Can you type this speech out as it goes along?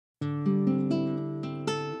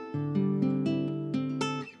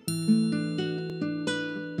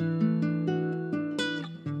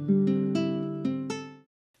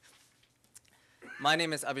My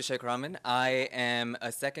name is Abhishek Raman. I am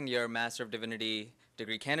a second-year Master of Divinity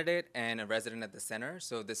degree candidate and a resident at the center.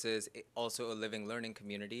 So this is also a living learning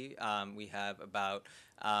community. We have about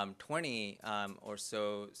 20 or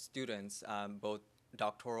so students, both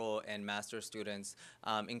doctoral and master students,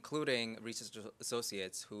 including research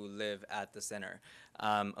associates who live at the center,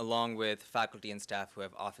 along with faculty and staff who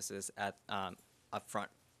have offices at up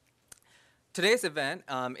front. Today's event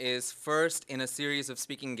is first in a series of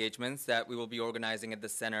speaking engagements that we will be organizing at the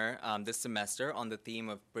center this semester on the theme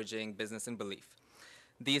of bridging business and belief.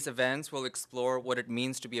 These events will explore what it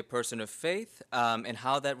means to be a person of faith and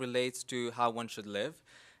how that relates to how one should live,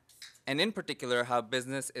 and in particular, how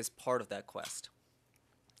business is part of that quest.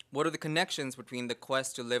 What are the connections between the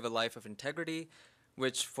quest to live a life of integrity,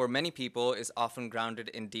 which for many people is often grounded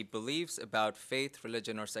in deep beliefs about faith,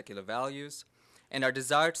 religion, or secular values, and our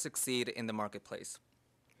desire to succeed in the marketplace?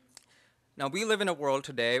 Now, we live in a world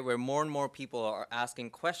today where more and more people are asking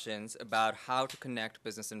questions about how to connect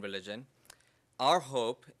business and religion. Our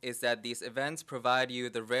hope is that these events provide you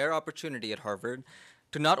the rare opportunity at Harvard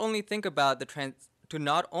to not only think about the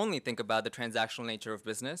transactional nature of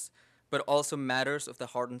business, but also matters of the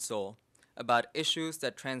heart and soul, about issues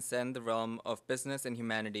that transcend the realm of business and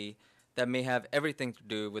humanity that may have everything to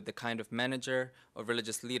do with the kind of manager or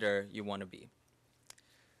religious leader you want to be.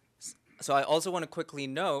 So I also want to quickly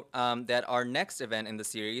note that our next event in the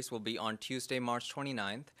series will be on Tuesday, March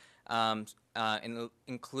 29th, and it'll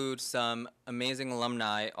include some amazing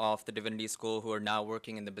alumni of the Divinity School who are now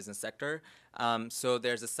working in the business sector. So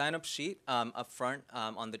there's a sign-up sheet up front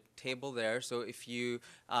on the table there. So if you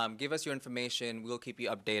give us your information, we'll keep you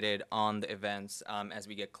updated on the events as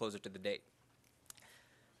we get closer to the date.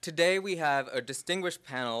 Today we have a distinguished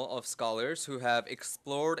panel of scholars who have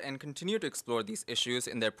explored and continue to explore these issues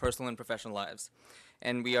in their personal and professional lives.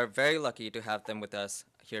 And we are very lucky to have them with us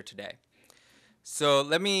here today. So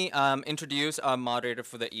let me introduce our moderator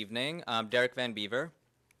for the evening, Derek Van Bever.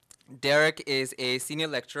 Derek is a senior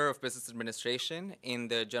lecturer of business administration in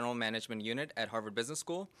the general management unit at Harvard Business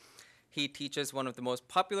School. He teaches one of the most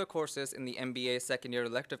popular courses in the MBA second-year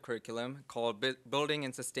elective curriculum called Building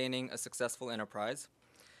and Sustaining a Successful Enterprise.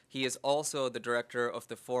 He is also the director of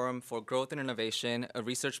the Forum for Growth and Innovation, a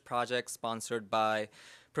research project sponsored by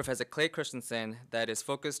Professor Clay Christensen that is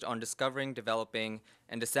focused on discovering, developing,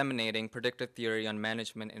 and disseminating predictive theory on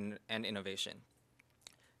management and innovation.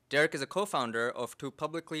 Derek is a co-founder of two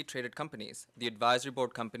publicly traded companies, the Advisory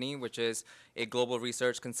Board Company, which is a global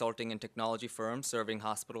research consulting and technology firm serving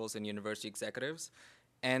hospitals and university executives,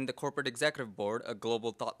 and the Corporate Executive Board, a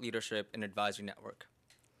global thought leadership and advisory network.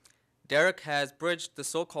 Derek has bridged the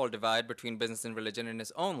so-called divide between business and religion in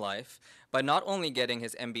his own life by not only getting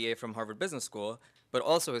his MBA from Harvard Business School, but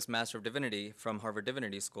also his Master of Divinity from Harvard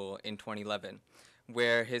Divinity School in 2011,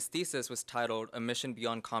 where his thesis was titled A Mission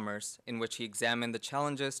Beyond Commerce, in which he examined the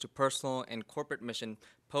challenges to personal and corporate mission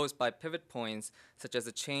posed by pivot points such as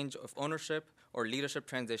a change of ownership or leadership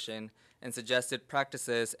transition, and suggested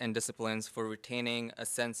practices and disciplines for retaining a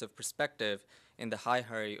sense of perspective in the high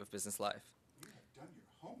hurry of business life.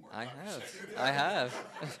 I have.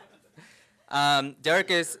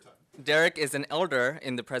 Derek is an elder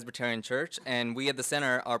in the Presbyterian Church, and we at the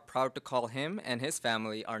center are proud to call him and his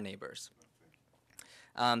family our neighbors.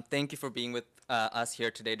 Thank you for being with us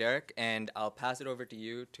here today, Derek, and I'll pass it over to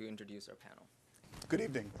you to introduce our panel. Good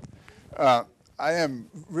evening. I am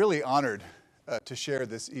really honored to share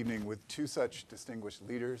this evening with two such distinguished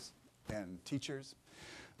leaders and teachers,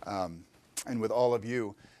 and with all of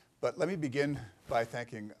you. But let me begin by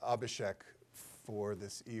thanking Abhishek for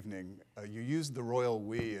this evening. You used the royal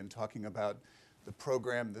we in talking about the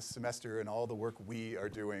program this semester and all the work we are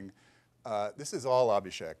doing. This is all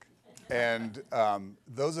Abhishek. And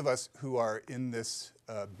those of us who are in this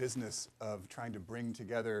business of trying to bring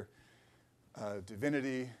together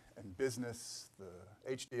divinity and business,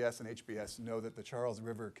 the HDS and HBS know that the Charles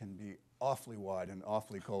River can be awfully wide and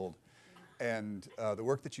awfully cold. And the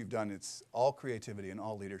work that you've done, it's all creativity and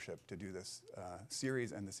all leadership to do this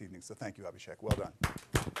series and this evening. So thank you, Abhishek. Well done.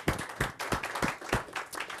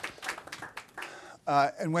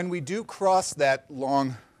 And when we do cross that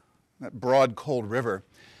broad, cold river,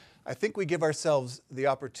 I think we give ourselves the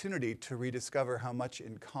opportunity to rediscover how much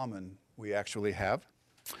in common we actually have.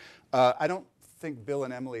 I don't think Bill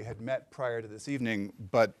and Emily had met prior to this evening,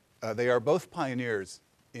 but they are both pioneers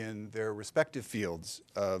in their respective fields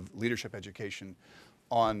of leadership education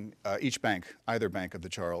on either bank of the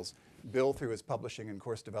Charles. Bill through his publishing and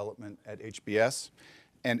course development at HBS,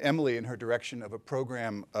 and Emily in her direction of a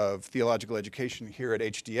program of theological education here at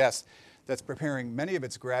HDS that's preparing many of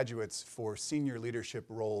its graduates for senior leadership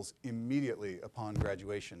roles immediately upon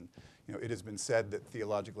graduation. You know, it has been said that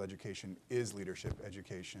theological education is leadership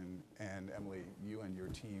education, and Emily, you and your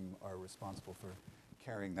team are responsible for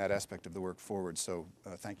carrying that aspect of the work forward. So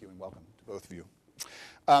thank you and welcome to both of you.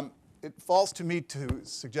 It falls to me to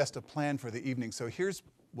suggest a plan for the evening. So here's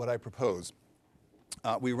what I propose.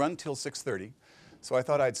 We run till 6:30. So I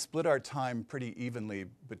thought I'd split our time pretty evenly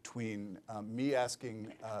between me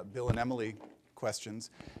asking Bill and Emily questions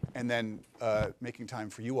and then making time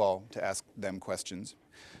for you all to ask them questions.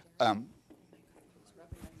 Oh.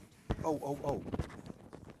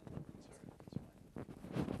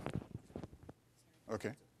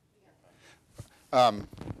 Okay.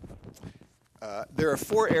 There are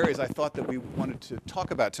 4 areas I thought that we wanted to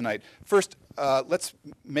talk about tonight. First, let's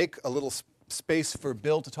make a little space for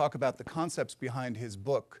Bill to talk about the concepts behind his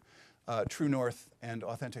book, True North and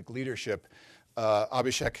Authentic Leadership.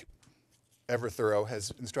 Abhishek Everthorough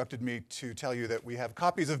has instructed me to tell you that we have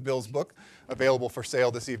copies of Bill's book available for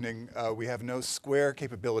sale this evening. We have no Square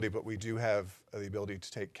capability, but we do have the ability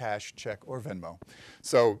to take cash, check, or Venmo.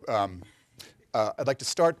 So I'd like to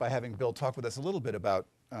start by having Bill talk with us a little bit about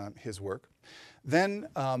his work. Then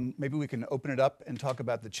maybe we can open it up and talk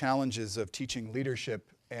about the challenges of teaching leadership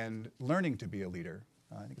and learning to be a leader.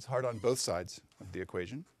 I think it's hard on both sides of the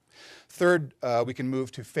equation. Third, we can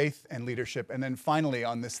move to faith and leadership. And then finally,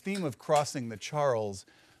 on this theme of crossing the Charles,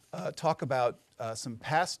 talk about some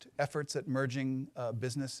past efforts at merging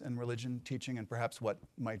business and religion teaching and perhaps what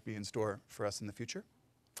might be in store for us in the future.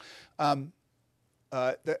 I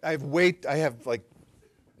have like,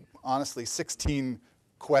 honestly, 16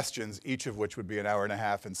 questions, each of which would be an hour and a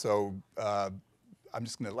half. And so I'm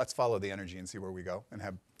just going to, let's follow the energy and see where we go and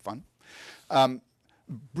have fun.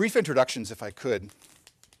 Brief introductions, if I could,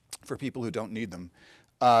 for people who don't need them.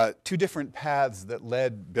 2 different paths that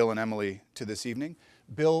led Bill and Emily to this evening.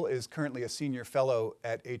 Bill is currently a senior fellow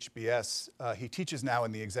at HBS. He teaches now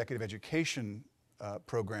in the executive education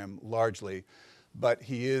program largely, but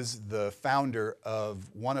he is the founder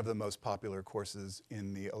of one of the most popular courses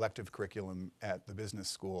in the elective curriculum at the business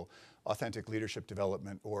school, Authentic Leadership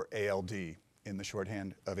Development, or ALD, in the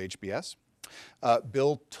shorthand of HBS.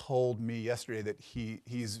 Bill told me yesterday that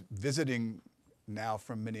he's visiting now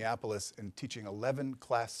from Minneapolis and teaching 11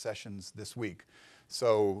 class sessions this week.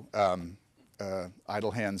 So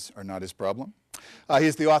idle hands are not his problem. He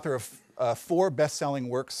is the author of 4 best-selling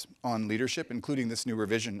works on leadership, including this new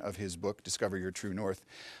revision of his book, Discover Your True North.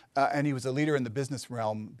 And he was a leader in the business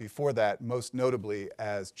realm before that, most notably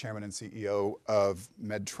as chairman and CEO of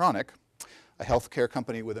Medtronic, a healthcare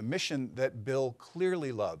company with a mission that Bill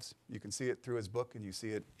clearly loves. You can see it through his book, and you see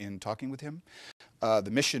it in talking with him.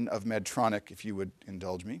 The mission of Medtronic, if you would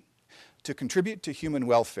indulge me, to contribute to human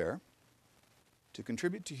welfare,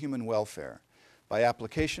 by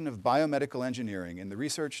application of biomedical engineering in the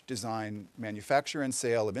research, design, manufacture, and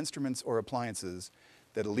sale of instruments or appliances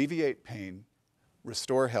that alleviate pain,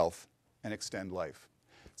 restore health, and extend life.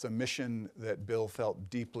 It's a mission that Bill felt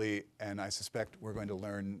deeply, and I suspect we're going to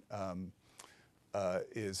learn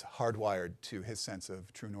is hardwired to his sense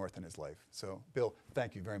of true north in his life. So, Bill,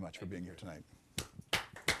 thank you very much for being here tonight.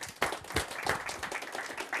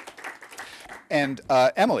 And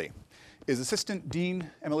Emily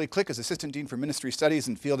Click is Assistant Dean for Ministry Studies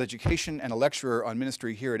and Field Education and a lecturer on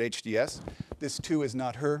ministry here at HDS. This, too, is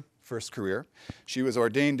not her first career. She was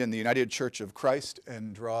ordained in the United Church of Christ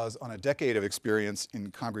and draws on a decade of experience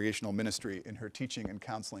in congregational ministry in her teaching and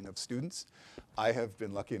counseling of students. I have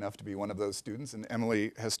been lucky enough to be one of those students, and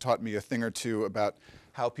Emily has taught me a thing or two about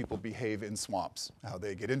how people behave in swamps, how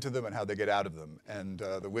they get into them and how they get out of them. And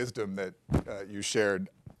the wisdom that you shared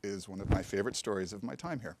is one of my favorite stories of my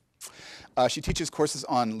time here. She teaches courses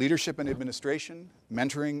on leadership and administration,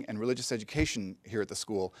 mentoring, and religious education here at the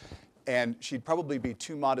school. And she'd probably be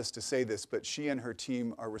too modest to say this, but she and her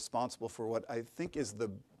team are responsible for what I think is the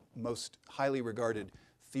most highly regarded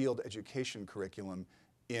field education curriculum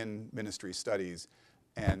in ministry studies.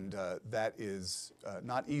 And that is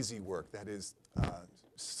not easy work. That is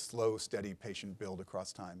slow, steady, patient build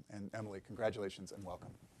across time. And Emily, congratulations and welcome.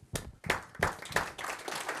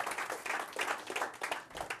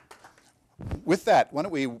 With that, why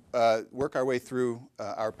don't we work our way through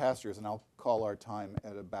our pastors, and I'll call our time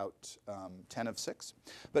at about 10 of 6.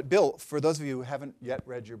 But Bill, for those of you who haven't yet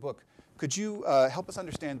read your book, could you help us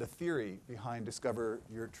understand the theory behind Discover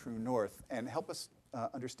Your True North and help us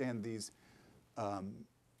understand these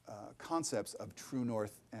concepts of true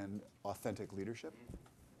north and authentic leadership?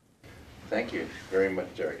 Thank you very much,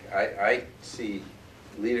 Derek. I see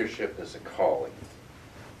leadership as a calling.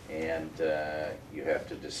 And you have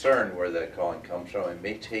to discern where that calling comes from. It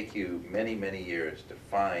may take you many, many years to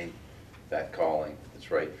find that calling that's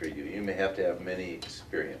right for you. You may have to have many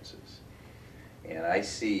experiences. And I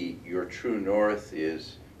see your true north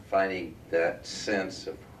is finding that sense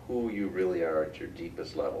of who you really are at your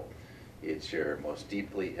deepest level. It's your most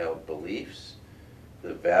deeply held beliefs,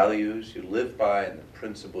 the values you live by, and the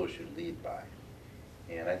principles you lead by.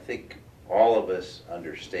 And I think all of us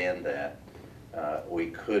understand that. We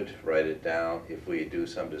could write it down if we do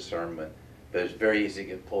some discernment, but it's very easy to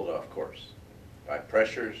get pulled off course by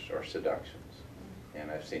pressures or seductions. And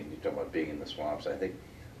I've seen you talking about being in the swamps. I think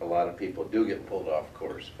a lot of people do get pulled off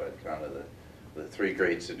course by kind of the three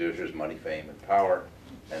great seducers: money, fame, and power,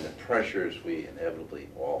 and the pressures we inevitably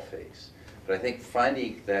all face. But I think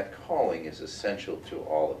finding that calling is essential to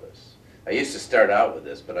all of us. I used to start out with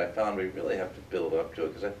this, but I found we really have to build up to it,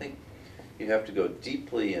 because I think you have to go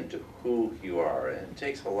deeply into who you are, and it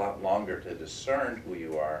takes a lot longer to discern who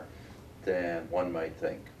you are than one might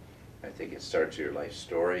think. I think it starts with your life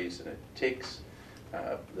stories, and it takes,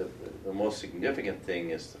 the most significant thing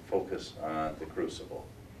is to focus on the crucible,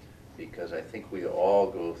 because I think we all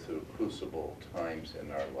go through crucible times in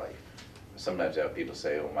our life. Sometimes I have people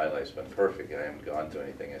say, oh, my life's been perfect, I haven't gone through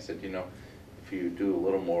anything. I said, you know, if you do a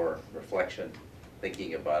little more reflection,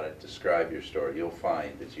 thinking about it, describe your story, you'll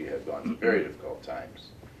find that you have gone through very difficult times.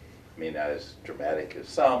 I mean, not as dramatic as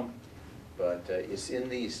some, but it's in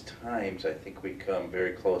these times I think we come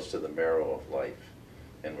very close to the marrow of life,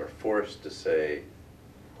 and we're forced to say,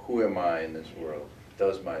 who am I in this world?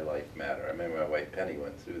 Does my life matter? I remember my wife Penny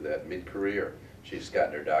went through that mid-career. She's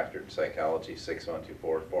gotten her doctorate in psychology 6 months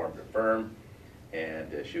before, formed her firm,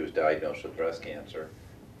 and she was diagnosed with breast cancer.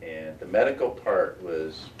 And the medical part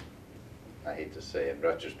was, I hate to say, in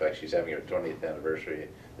retrospect, she's having her 20th anniversary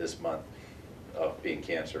this month of being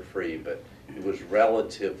cancer-free, but it was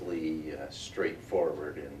relatively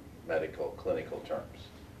straightforward in medical, clinical terms.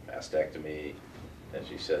 Mastectomy, and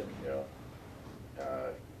she said, you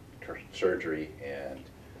know, surgery and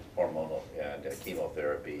hormonal and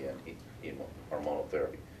chemotherapy and hormonal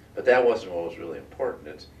therapy. But that wasn't what was really important.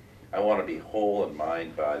 It's, I want to be whole in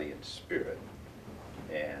mind, body, and spirit.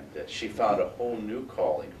 And she found a whole new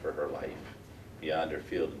calling for her life beyond her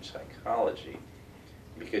field in psychology,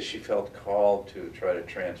 because she felt called to try to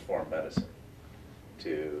transform medicine.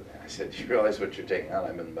 I said, do you realize what you're taking on?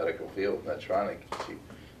 I'm in the medical field, Medtronic. She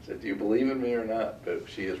said, do you believe in me or not? But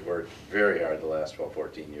she has worked very hard the last 12,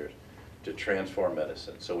 14 years to transform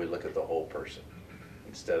medicine. So we look at the whole person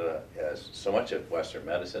instead of, as so much of Western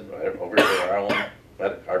medicine, right over here at our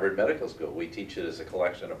own Harvard Medical School, we teach it as a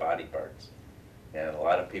collection of body parts. And a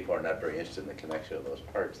lot of people are not very interested in the connection of those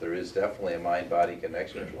parts. There is definitely a mind-body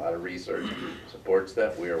connection. There's a lot of research supports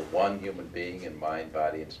that. We are one human being in mind,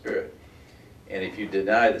 body, and spirit. And if you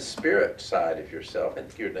deny the spirit side of yourself, I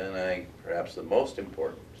think you're denying perhaps the most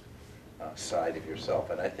important side of yourself.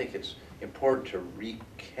 And I think it's important to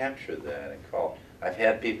recapture that and call. I've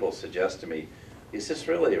had people suggest to me, is this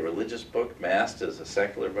really a religious book masked as a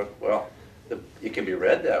secular book? Well, it can be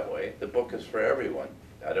read that way. The book is for everyone.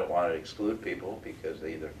 I don't want to exclude people because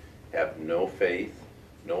they either have no faith,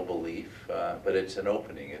 no belief, but it's an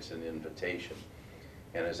opening, it's an invitation.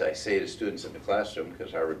 And as I say to students in the classroom,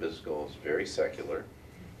 because Harvard Business School is very secular,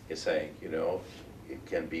 is saying, you know, it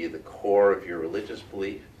can be the core of your religious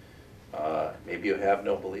belief. Maybe you have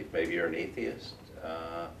no belief, maybe you're an atheist,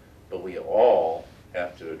 but we all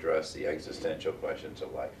have to address the existential questions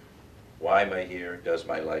of life. Why am I here? Does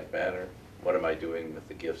my life matter? What am I doing with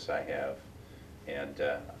the gifts I have? And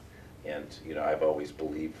you know, I've always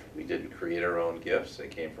believed we didn't create our own gifts, they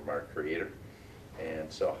came from our Creator.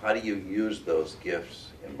 And so how do you use those gifts,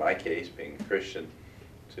 in my case, being a Christian,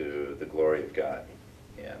 to the glory of God?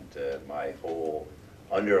 And my whole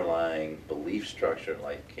underlying belief structure in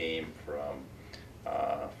life came from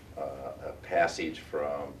a passage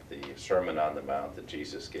from the Sermon on the Mount that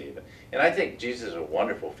Jesus gave. And I think Jesus is a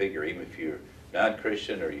wonderful figure, even if you're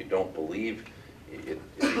non-Christian or you don't believe. If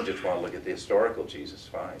you just want to look at the historical Jesus,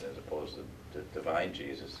 fine, as opposed to divine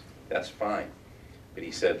Jesus, that's fine. But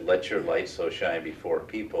he said, let your light so shine before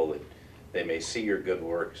people that they may see your good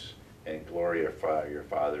works and glorify your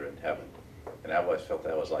Father in heaven. And I always felt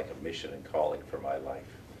that was like a mission and calling for my life.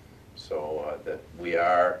 So that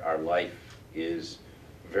our life is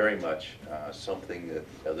very much something that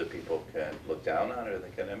other people can look down on, or they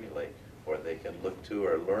can emulate, or they can look to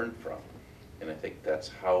or learn from. And I think that's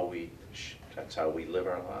how we live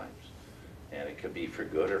our lives. And it could be for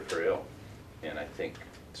good or for ill. And I think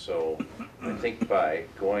by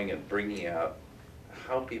going and bringing out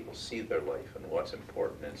how people see their life and what's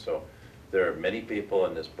important. And so there are many people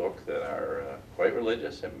in this book that are quite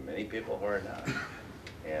religious and many people who are not.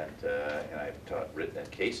 And I've written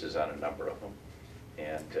cases on a number of them,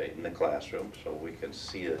 and in the classroom, so we can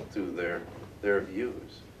see it through their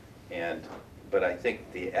views. But I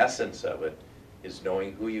think the essence of it is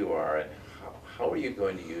knowing who you are and how are you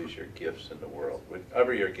going to use your gifts in the world,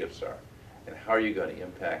 whatever your gifts are, and how are you going to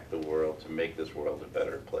impact the world to make this world a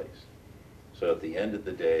better place. So at the end of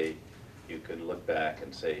the day, you can look back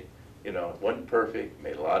and say, you know, it wasn't perfect,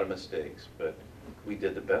 made a lot of mistakes, but we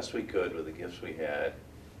did the best we could with the gifts we had,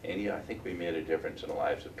 and yeah, I think we made a difference in the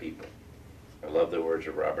lives of people. I love the words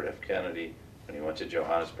of Robert F. Kennedy when he went to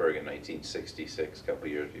Johannesburg in 1966, a couple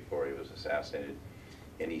years before he was assassinated.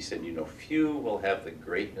 And he said, you know, few will have the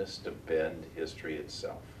greatness to bend history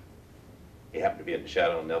itself. He happened to be in the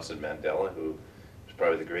shadow of Nelson Mandela, who was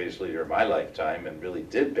probably the greatest leader of my lifetime and really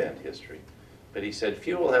did bend history. But he said,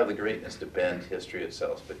 few will have the greatness to bend history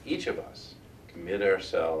itself, but each of us commit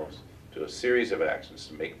ourselves to a series of actions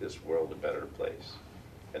to make this world a better place.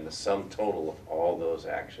 And the sum total of all those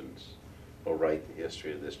actions will write the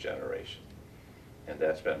history of this generation. And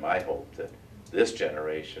that's been my hope, that this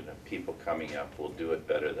generation of people coming up will do it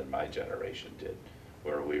better than my generation did,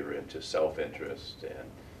 where we were into self-interest and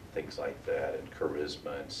things like that, and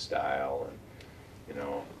charisma and style, and, you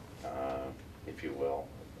know, if you will,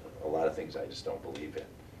 a lot of things I just don't believe in.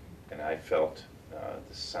 And I felt,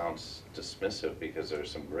 this sounds dismissive because there's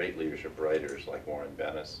some great leadership writers like Warren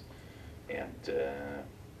Bennis,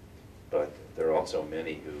 but there are also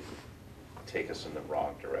many who take us in the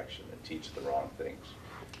wrong direction and teach the wrong things.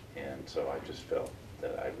 And so I just felt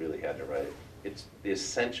that I really had to write it. It's the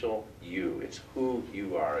essential you. It's who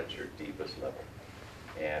you are at your deepest level.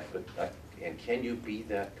 And can you be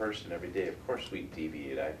that person every day? Of course we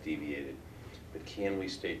deviate. I've deviated. But can we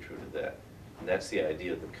stay true to that? And that's the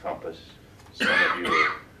idea of the compass. Some of you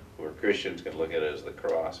who are Christians can look at it as the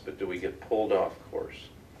cross, but do we get pulled off course?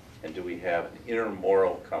 And do we have an inner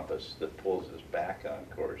moral compass that pulls us back on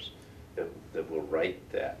course, that will right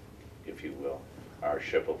that, if you will, our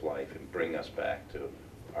ship of life and bring us back to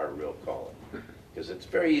our real calling? Because it's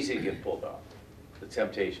very easy to get pulled off. The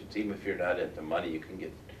temptations, even if you're not into money, you can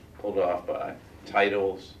get pulled off by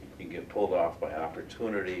titles, you can get pulled off by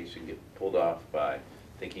opportunities, you can get pulled off by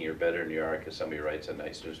thinking you're better than you are because somebody writes a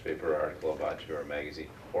nice newspaper article about you or a magazine,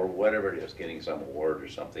 or whatever it is, getting some award or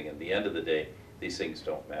something. At the end of the day, these things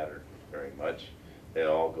don't matter very much. They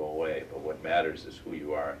all go away, but what matters is who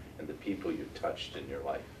you are and the people you touched in your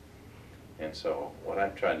life. And so what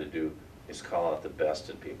I'm trying to do is call out the best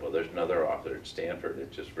in people. There's another author at Stanford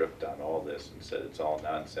that just ripped on all this and said it's all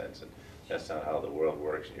nonsense, and that's not how the world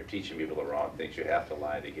works, and you're teaching people the wrong things. You have to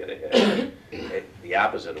lie to get ahead. The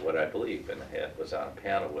opposite of what I believe. And I was on a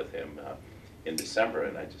panel with him in December,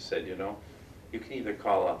 and I just said, you know, you can either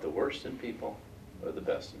call out the worst in people or the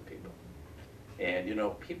best in people. And, you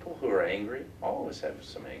know, people who are angry always have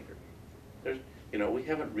some anger. You know, we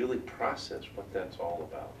haven't really processed what that's all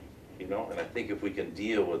about, you know? And I think if we can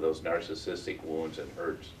deal with those narcissistic wounds and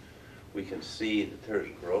hurts, we can see that there's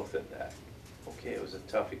growth in that. Okay, it was a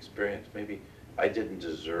tough experience. Maybe I didn't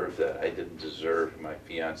deserve that. I didn't deserve my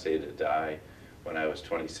fiance to die when I was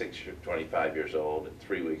 26 or 25 years old and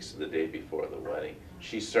 3 weeks to the day before the wedding.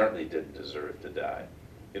 She certainly didn't deserve to die,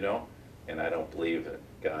 you know? And I don't believe that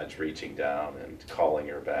God's reaching down and calling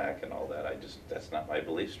her back and all that. That's not my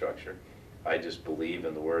belief structure. I just believe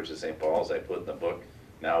in the words of St. Paul, as I put in the book,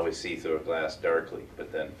 now we see through a glass darkly,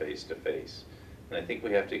 but then face to face. And I think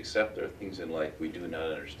we have to accept there are things in life we do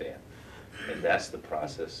not understand. And that's the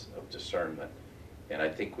process of discernment. And I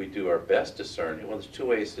think we do our best discerning. Well, there's two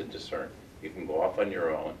ways to discern. You can go off on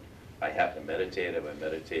your own. I happen to meditate. I've been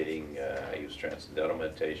meditating. I use transcendental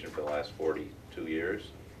meditation for the last 42 years.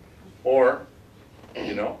 Or,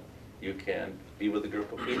 you know, you can be with a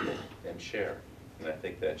group of people and share. And I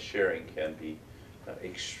think that sharing can be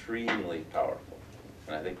extremely powerful.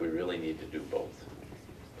 And I think we really need to do both.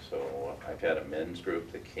 So I've had a men's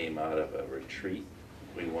group that came out of a retreat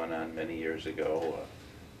we went on many years ago,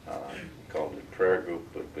 called a prayer group,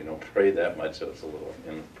 but we don't pray that much, so it's a little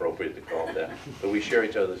inappropriate to call it that. But we share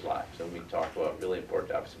each other's lives, and we talk about really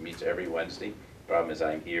important topics. It meets every Wednesday. Problem is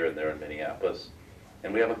I'm here and they're in Minneapolis.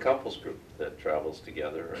 And we have a couples group that travels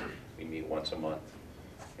together, and we meet once a month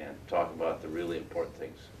and talk about the really important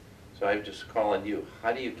things. So I'm just calling you,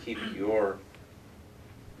 how do you deal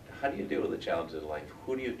with the challenges of life?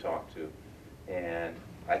 Who do you talk to? And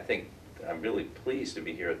I think I'm really pleased to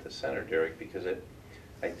be here at the center, Derek, because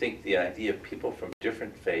I think the idea of people from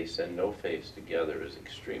different faiths and no faiths together is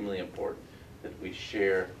extremely important, that we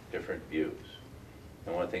share different views.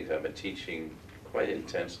 And one of the things I've been teaching quite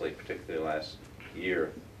intensely, particularly last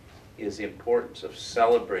year, is the importance of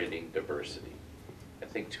celebrating diversity. I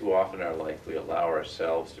think too often in our life we allow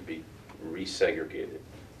ourselves to be resegregated,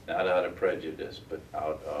 not out of prejudice, but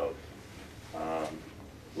out of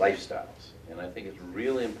lifestyles. And I think it's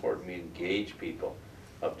really important we engage people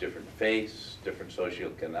of different faiths, different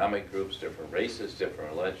socioeconomic groups, different races,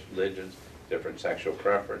 different religions, different sexual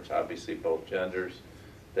preference, obviously both genders,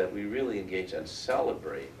 that we really engage and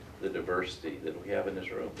celebrate the diversity that we have in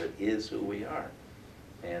this room, that is who we are.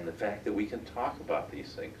 And the fact that we can talk about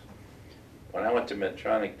these things. When I went to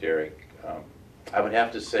Medtronic, Derek, I would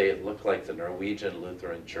have to say it looked like the Norwegian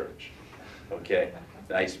Lutheran Church. Okay,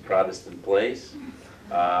 nice Protestant place.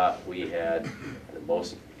 We had the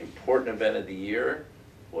most important event of the year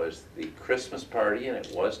was the Christmas party, and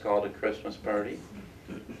it was called a Christmas party.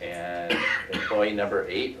 And employee number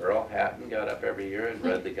 8, Earl Hatton, got up every year and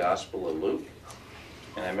read the Gospel of Luke.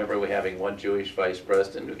 And I remember we having one Jewish vice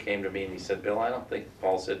president who came to me and he said, Bill, I don't think,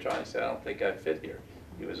 Paul Citron, he said, I don't think I fit here.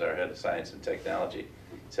 He was our head of science and technology.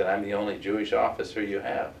 He said, I'm the only Jewish officer you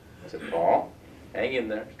have. I said, Paul, hang in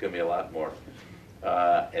there, it's gonna be a lot more.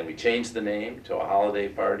 And we changed the name to a holiday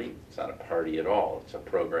party. It's not a party at all, it's a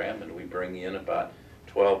program, and we bring in about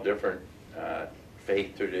 12 different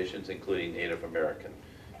faith traditions, including Native American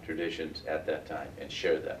traditions at that time, and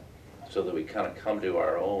share them, so that we kind of come to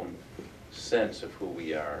our own sense of who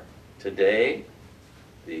we are. Today,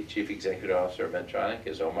 the Chief Executive Officer of Medtronic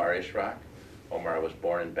is Omar Ishraq. Omar was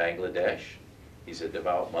born in Bangladesh. He's a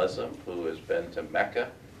devout Muslim who has been to Mecca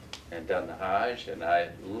and done the Hajj, and I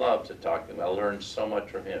love to talk to him. I learned so much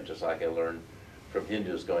from him, just like I learned from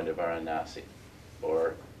Hindus going to Varanasi,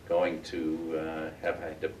 or going to have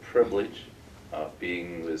had the privilege of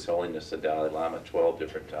being with His Holiness the Dalai Lama 12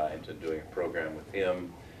 different times and doing a programs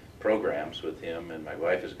with him, and my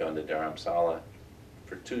wife has gone to Dharamsala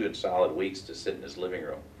for 2 solid weeks to sit in his living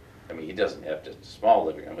room. I mean, he doesn't have just a small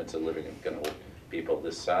living room, it's a living room going to hold people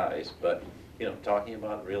this size, but, you know, talking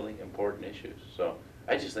about really important issues. So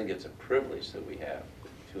I just think it's a privilege that we have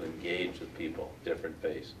to engage with people, different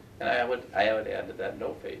faiths. And I would add to that,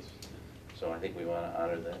 no faiths. So I think we want to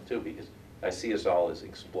honor that too, because I see us all as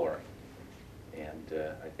exploring. And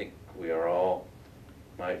I think we are all,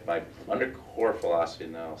 my core philosophy,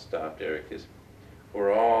 and I'll stop, Derek, is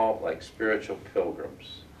we're all like spiritual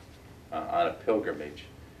pilgrims on a pilgrimage.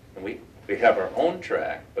 And we have our own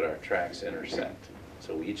track, but our tracks intersect.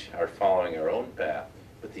 So we each are following our own path,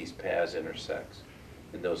 but these paths intersect.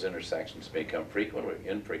 And those intersections may come frequently or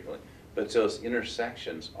infrequently, but it's those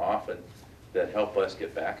intersections often that help us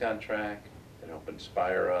get back on track, that help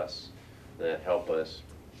inspire us, that help us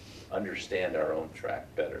understand our own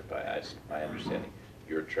track better by understanding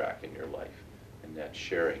your track in your life, and that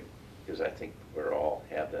sharing, because I think we're all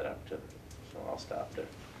have that opportunity. So I'll stop there.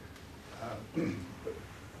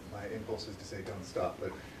 My impulse is to say don't stop,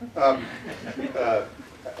 but I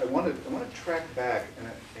want to track back,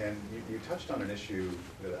 and you touched on an issue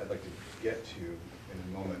that I'd like to get to in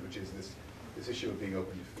a moment, which is this issue of being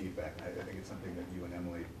open to feedback. And I think it's something that you and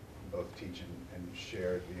Emily both teach and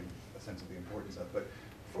share a sense of the importance of. But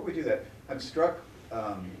before we do that, I'm struck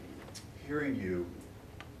hearing you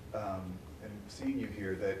and seeing you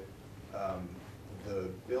here that the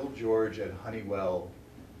Bill George at Honeywell,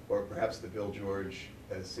 or perhaps the Bill George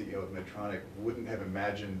as CEO of Medtronic, wouldn't have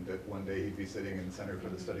imagined that one day he'd be sitting in the Center for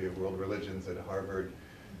the Study of World Religions at Harvard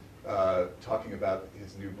talking about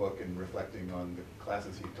his new book and reflecting on the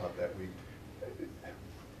classes he taught that week.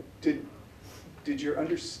 Did your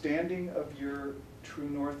understanding of your true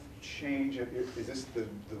north change? Is this the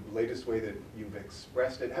latest way that you've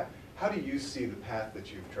expressed it? How do you see the path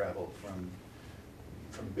that you've traveled from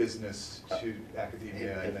business to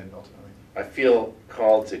academia and then ultimately? I feel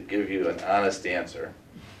called to give you an honest answer.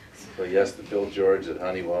 So yes, the Bill George at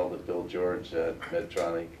Honeywell, the Bill George at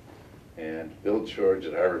Medtronic, and Bill George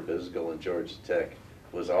at Harvard Business School and Georgia Tech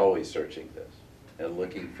was always searching this and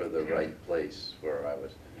looking for the right place where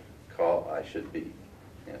I should be.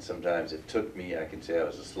 And sometimes it took me, I can say I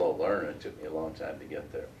was a slow learner, it took me a long time to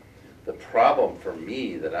get there. The problem for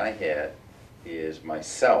me that I had is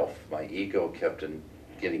myself, my ego kept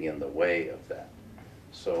getting in the way of that.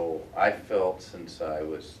 So I felt since I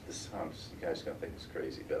was, this sounds, you guys are going to think it's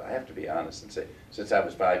crazy, but I have to be honest and say, since I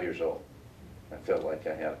was 5 years old, I felt like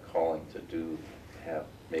I had a calling to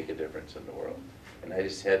make a difference in the world. And I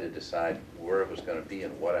just had to decide where it was going to be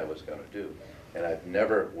and what I was going to do. And I've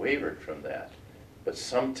never wavered from that. But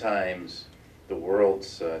sometimes the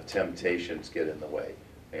world's temptations get in the way.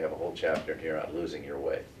 I have a whole chapter here on losing your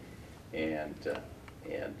way. And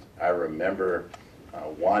I remember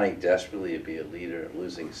wanting desperately to be a leader,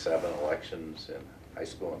 losing 7 elections in high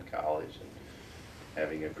school and college,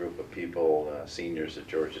 having a group of people, seniors at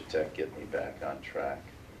Georgia Tech, get me back on track.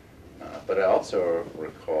 But I also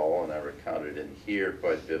recall, and I recounted in here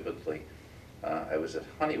quite vividly, I was at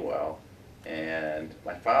Honeywell, and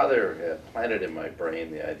my father had planted in my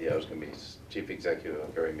brain the idea I was going to be chief executive of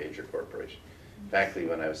a very major corporation. In fact,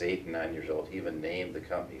 when I was 8 and 9 years old, he even named the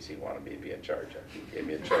companies he wanted me to be in charge of. He gave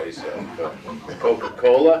me a choice of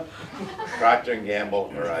Coca-Cola, Procter &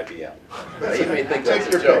 Gamble, or IBM. Now, you may think that's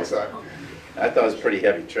a joke. I thought it was a pretty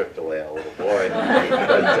heavy trip to lay on a little boy.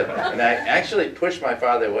 And I actually pushed my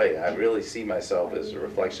father away. I really see myself as a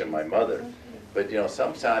reflection of my mother. But you know,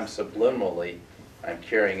 sometimes subliminally, I'm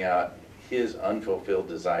carrying out his unfulfilled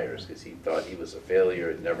desires because he thought he was a failure,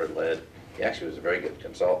 had never led. He actually was a very good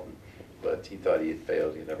consultant, but he thought he had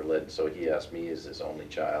failed, he never led. So he asked me as his only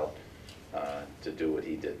child to do what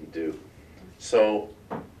he didn't do. So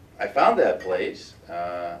I found that place,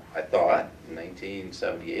 I thought, in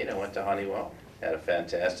 1978. I went to Honeywell, had a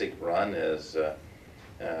fantastic run as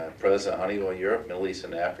president of Honeywell Europe, Middle East,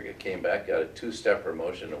 and Africa. Came back, got a 2-step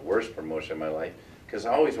promotion, the worst promotion of my life, because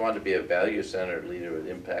I always wanted to be a value-centered leader with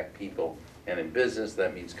impact people, and in business,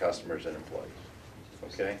 that means customers and employees,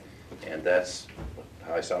 okay? And that's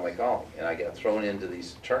how I saw my calling. And I got thrown into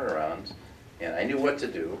these turnarounds, and I knew what to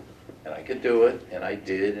do, and I could do it, and I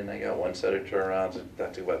did, and I got one set of turnarounds.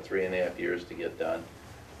 That took about 3.5 years to get done.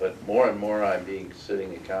 But more and more, I'm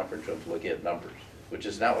sitting in conference rooms looking at numbers, which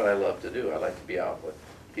is not what I love to do. I like to be out with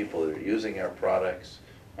people that are using our products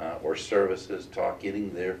or services,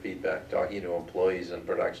 getting their feedback, talking to employees in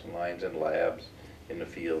production lines and labs in the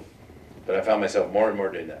field. But I found myself more and more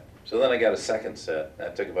doing that. So then I got a second set.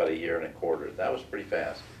 That took about 1.25 years. That was pretty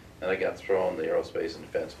fast. And I got thrown in the aerospace and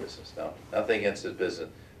defense business. Now, nothing against this business,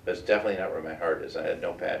 but it's definitely not where my heart is. I had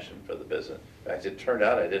no passion for the business. In fact, it turned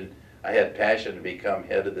out I had passion to become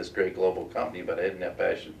head of this great global company, but I didn't have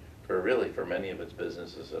passion for many of its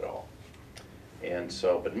businesses at all. And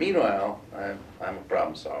so, but meanwhile, I'm a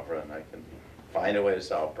problem solver, and I can find a way to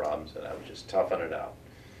solve problems, and I was just toughing it out.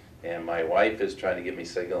 And my wife is trying to give me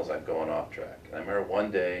signals I'm going off track. And I remember one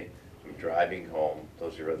day, I'm driving home.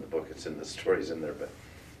 Those who read the book, it's in the stories in there, but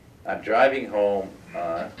I'm driving home,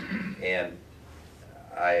 and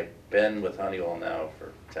I've been with Honeywell now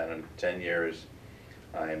for 10 years.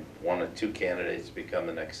 I'm one of 2 candidates to become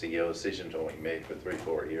the next CEO. Decisions only made for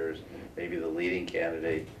 3-4 years, maybe the leading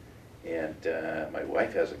candidate. And my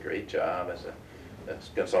wife has a great job as a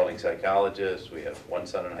consulting psychologist. We have one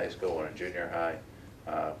son in high school, one in junior high.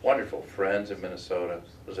 Wonderful friends in Minnesota.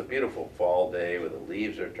 It was a beautiful fall day where the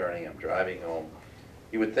leaves are turning. I'm driving home.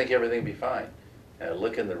 You would think everything would be fine. And I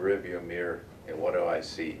look in the rearview mirror, and what do I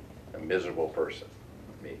see? A miserable person,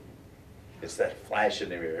 me. It's that flash in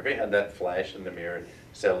the mirror. Ever had that flash in the mirror?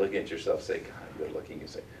 Instead of looking at yourself, say, God, I'm good looking. You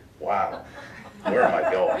say, wow, where am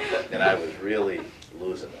I going? And I was really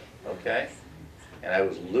losing it, okay? And I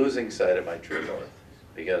was losing sight of my true north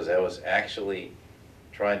because I was actually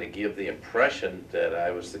trying to give the impression that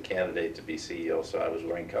I was the candidate to be CEO, so I was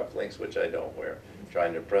wearing cufflinks, which I don't wear,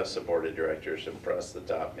 trying to impress the board of directors, impress the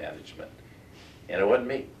top management. And it wasn't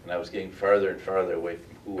me, and I was getting farther and farther away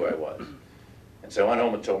from who I was. And so I went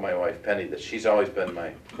home and told my wife, Penny, that she's always been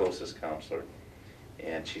my closest counselor.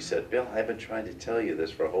 And she said, Bill, I've been trying to tell you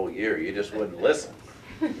this for a whole year. You just wouldn't listen.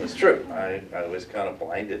 It's true. I was kind of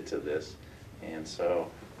blinded to this. And so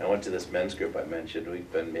I went to this men's group I mentioned.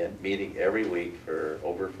 We've been meeting every week for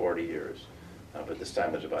over 40 years, but this time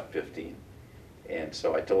it was about 15. And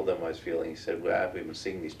so I told them what I was feeling. He said, well, we've been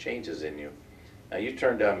seeing these changes in you. Now, you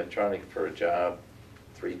turned down Medtronic for a job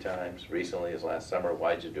 3 times recently as last summer.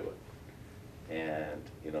 Why'd you do it? And,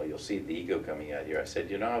 you know, you'll see the ego coming out here. I said,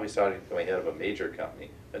 you know, I always thought I'd become head of a major company.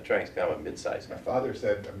 Medtronic's kind of a mid-sized My company. father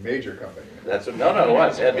said a major company. That's what, no, it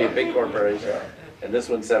was. It had to be a big corporation. And this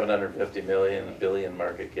one's 750 million, a billion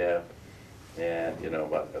market cap. And, you know,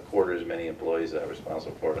 about a quarter as many employees that are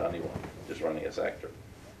responsible for it, Honeywell, just running a sector.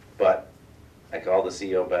 But I called the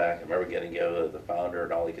CEO back. I remember getting together with the founder,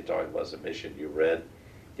 and all he could talk about was the mission you read.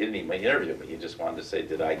 He didn't even interview me. He just wanted to say,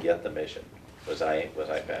 did I get the mission? Was I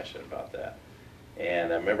passionate about that?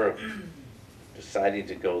 And I remember deciding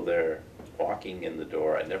to go there, walking in the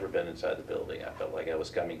door. I'd never been inside the building. I felt like I was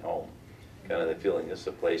coming home. Kind of the feeling this is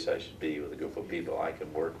a place I should be with a group of people I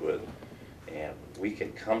can work with. And we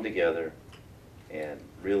can come together and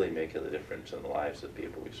really make a difference in the lives of the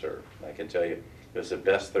people we serve. And I can tell you, it was the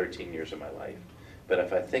best 13 years of my life. But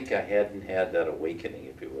if I think I hadn't had that awakening,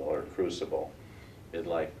 if you will, or crucible,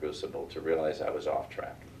 midlife crucible, to realize I was off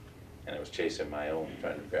track. And I was chasing my own,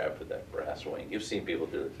 trying to grab for that brass wing. You've seen people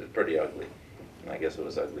do this. It's pretty ugly. And I guess it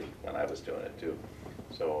was ugly when I was doing it too.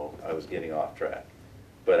 So I was getting off track.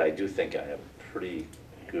 But I do think I have a pretty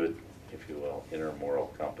good if you will, inner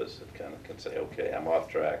moral compass that kind of can say, okay, I'm off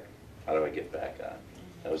track, how do I get back on?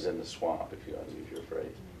 I was in the swamp, if you want to use your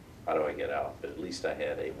phrase. How do I get out? But at least I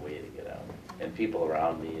had a way to get out. And people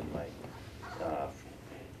around me in my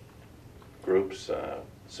groups,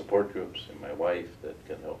 support groups, and my wife that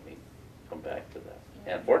can help me come back to that.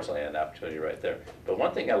 And fortunately, I had an opportunity right there. But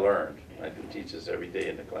one thing I learned, I do teach this every day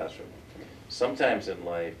in the classroom, sometimes in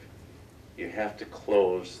life, you have to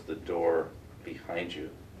close the door behind you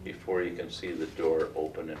before you can see the door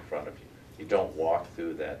open in front of you. You don't walk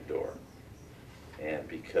through that door. And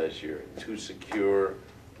because you're too secure,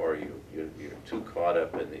 or you're too caught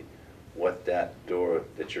up in what that door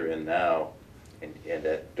that you're in now, and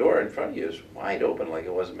that door in front of you is wide open like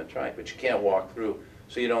it wasn't been tried, but you can't walk through,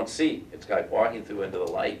 so you don't see. It's like walking through into the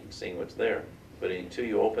light and seeing what's there. But until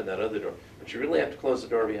you open that other door, but you really have to close the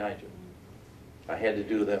door behind you. I had to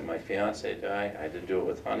do that. My fiance died. I had to do it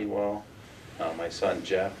with Honeywell. My son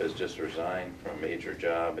Jeff has just resigned from a major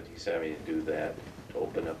job, and he's having to do that to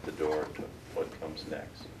open up the door to what comes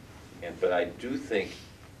next. But I do think,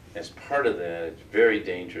 as part of that, it's very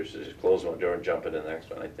dangerous to just close one door and jump into the next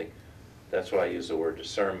one. I think that's why I use the word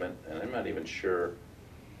discernment, and I'm not even sure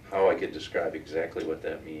how I could describe exactly what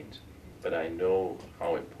that means, but I know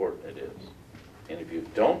how important it is. And if you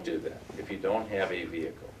don't do that, if you don't have a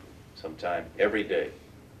vehicle, sometime every day,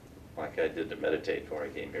 like I did to meditate before I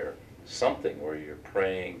came here, something where you're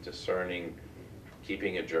praying, discerning,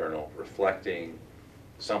 keeping a journal, reflecting,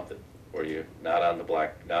 something where you're not on the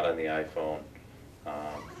iPhone,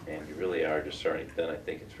 and you really are discerning, then I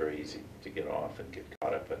think it's very easy to get off and get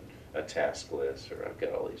caught up in a task list, or I've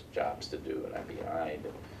got all these jobs to do and I'm behind,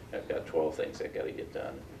 and I've got 12 things I've got to get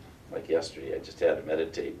done. Like yesterday, I just had to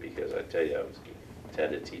meditate because I tell you, I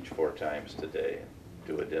had to teach 4 times today and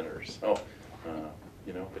do a dinner. So,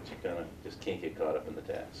 you know, but you kind of just can't get caught up in the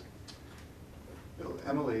task. Bill,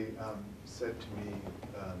 Emily said to me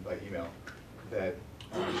by email that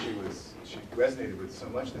she resonated with so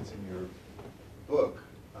much that's in your book,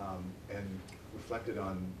 and reflected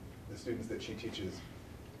on the students that she teaches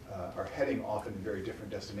are heading off in very different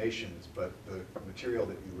destinations, but the material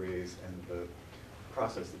that you raise and the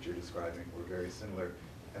process that you're describing were very similar.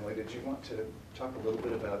 Emily, did you want to talk a little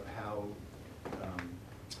bit about how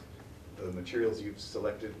the materials you've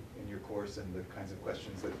selected in your course and the kinds of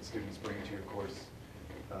questions that students bring to your course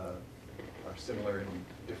are similar and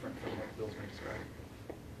different from what Bill's been describing?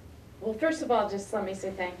 Well, first of all, just let me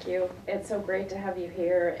say thank you. It's so great to have you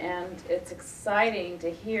here, and it's exciting to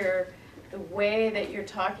hear the way that you're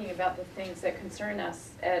talking about the things that concern us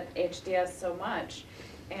at HDS so much.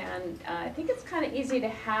 And I think it's kind of easy to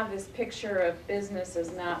have this picture of business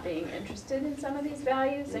as not being interested in some of these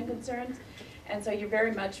values and concerns. And so you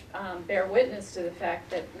very much bear witness to the fact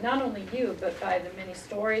that not only you, but by the many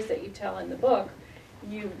stories that you tell in the book,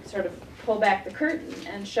 you sort of pull back the curtain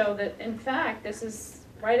and show that, in fact, this is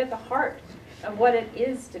right at the heart of what it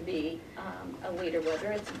is to be a leader,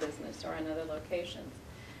 whether it's in business or in other locations.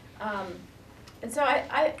 And so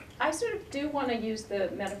I sort of do want to use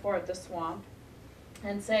the metaphor of the swamp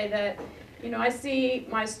and say that, you know, I see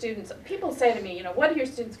my students, people say to me, you know, what are your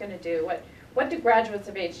students going to do? What do graduates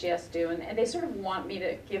of HDS do? And they sort of want me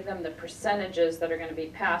to give them the percentages that are going to be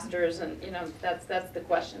pastors, and, you know, that's the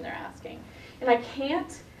question they're asking. And I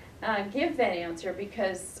can't give that answer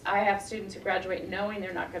because I have students who graduate knowing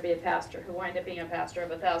they're not going to be a pastor, who wind up being a pastor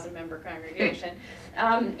of a 1,000-member congregation,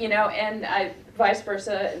 you know, and vice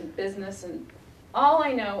versa in business. And all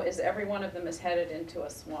I know is every one of them is headed into a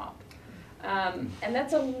swamp. And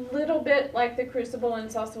that's a little bit like the crucible, and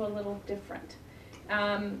it's also a little different.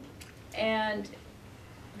 And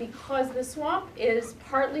because the swamp is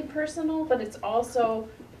partly personal, but it's also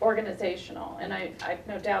organizational. And I've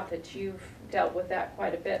no doubt that you've dealt with that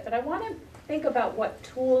quite a bit. But I want to think about what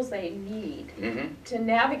tools they need to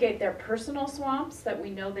navigate their personal swamps that we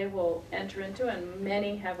know they will enter into, and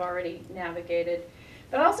many have already navigated.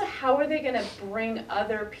 But also, how are they going to bring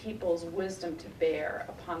other people's wisdom to bear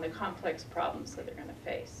upon the complex problems that they're going to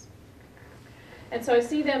face? And so I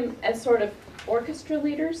see them as sort of orchestra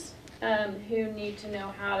leaders who need to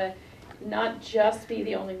know how to not just be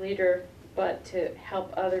the only leader, but to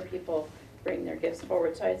help other people bring their gifts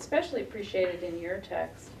forward. So I especially appreciated in your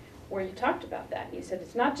text where you talked about that. You said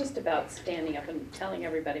it's not just about standing up and telling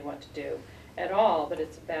everybody what to do at all, but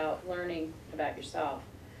it's about learning about yourself.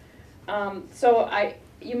 So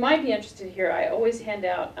you might be interested here. I always hand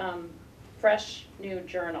out fresh new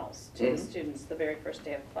journals to the students the very first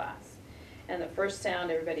day of class. And the first sound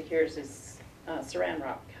everybody hears is saran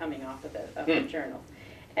wrap coming off of the journal.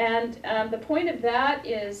 And the point of that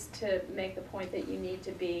is to make the point that you need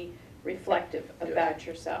to be reflective about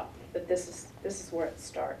yourself, that this is where it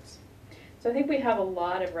starts. So I think we have a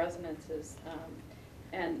lot of resonances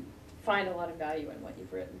and find a lot of value in what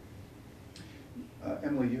you've written.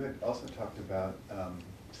 Emily, you had also talked about,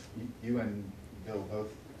 you and Bill both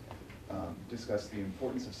discussed the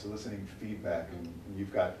importance of soliciting feedback, and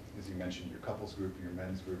you've got, as you mentioned, your couples group, your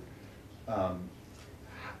men's group.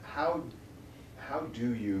 How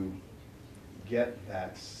do you get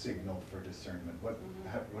that signal for discernment? What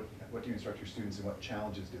do you instruct your students, and what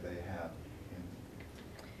challenges do they have?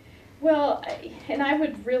 Well, and I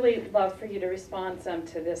would really love for you to respond some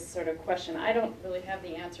to this sort of question. I don't really have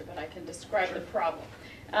the answer, but I can describe the problem.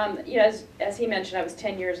 You know, as he mentioned, I was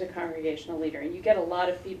 10 years a congregational leader, and you get a lot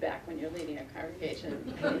of feedback when you're leading a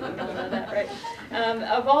congregation. You all know that, right?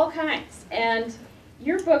 Of all kinds. And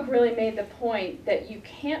your book really made the point that you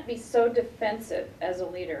can't be so defensive as a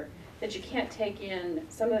leader that you can't take in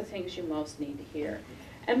some of the things you most need to hear.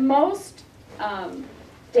 And most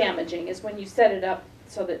damaging is when you set it up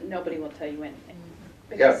so that nobody will tell you anything.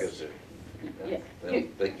 Yeah, because Yeah. they'll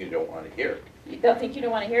think you don't want to hear it. They'll think you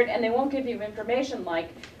don't want to hear it, and they won't give you information like,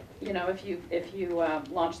 you know, if you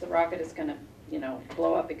launch the rocket, it's going to, you know,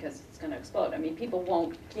 blow up because it's going to explode. I mean, people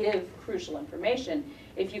won't give crucial information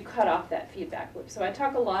if you cut off that feedback loop. So I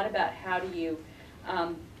talk a lot about how do you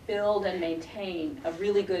build and maintain a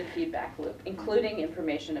really good feedback loop, including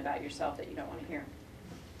information about yourself that you don't want to hear.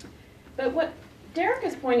 But what Derek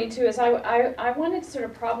is pointing to is I wanted to sort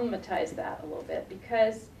of problematize that a little bit,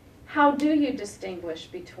 because how do you distinguish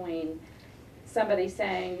between somebody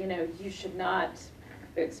saying, you know, you should not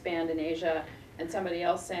expand in Asia, and somebody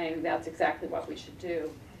else saying that's exactly what we should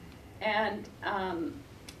do? And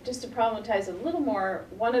just to problematize a little more,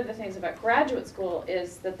 one of the things about graduate school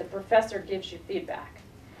is that the professor gives you feedback,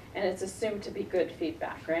 and it's assumed to be good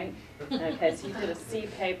feedback, right? Okay, so you did a C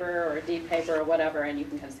paper or a D paper or whatever, and you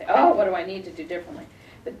can kind of say, oh, what do I need to do differently?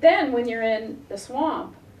 But then when you're in the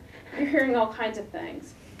swamp, you're hearing all kinds of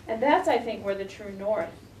things. And that's, I think, where the true north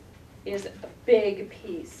is a big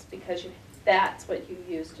piece, because that's what you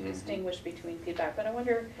use to distinguish between feedback. But I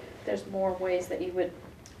wonder if there's more ways that you would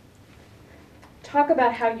talk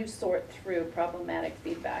about how you sort through problematic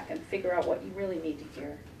feedback and figure out what you really need to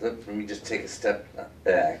hear. Let me just take a step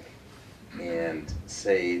back and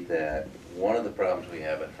say that one of the problems we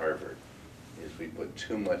have at Harvard is we put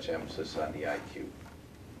too much emphasis on the IQ.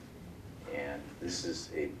 And this is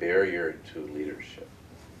a barrier to leadership,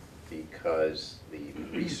 because the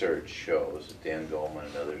research shows, that Dan Goleman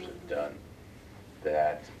and others have done,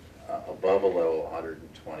 that above a level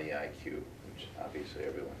 120 IQ, which obviously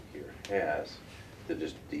everyone here has,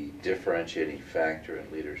 the differentiating factor in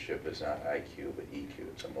leadership is not IQ, but EQ,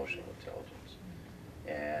 it's emotional intelligence.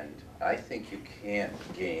 And I think you can't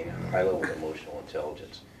gain high level emotional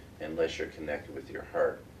intelligence unless you're connected with your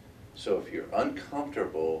heart. So if you're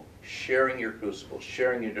uncomfortable sharing your crucible,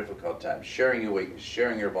 sharing your difficult times, sharing your weakness,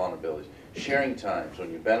 sharing your vulnerabilities, sharing times when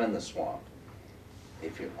you've been in the swamp,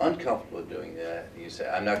 if you're uncomfortable doing that, you say,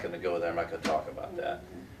 I'm not going to go there, I'm not going to talk about that.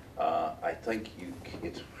 I think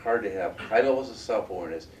it's hard to have high levels of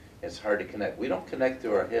self-awareness. It's hard to connect. We don't connect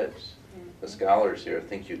through our heads. The scholars here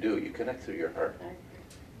think you do. You connect through your heart.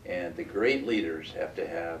 And the great leaders have to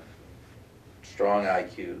have strong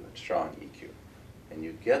IQ and strong EQ. And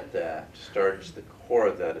you get that, starts the core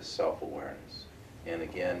of that is self-awareness. And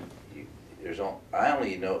again, I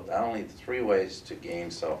only know only 3 ways to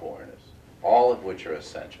gain self-awareness, all of which are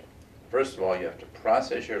essential. First of all, you have to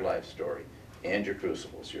process your life story and your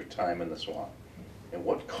crucibles, your time in the swamp. And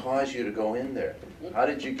what caused you to go in there? How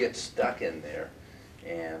did you get stuck in there?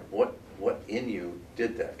 And what in you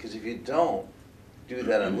did that? Because if you don't do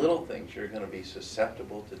that on little things, you're going to be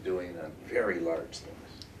susceptible to doing it on very large things.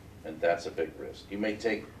 And that's a big risk. You may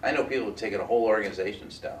I know people who have taken a whole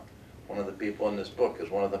organizations down. One of the people in this book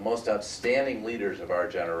is one of the most outstanding leaders of our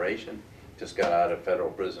generation, just got out of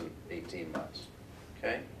federal prison 18 months,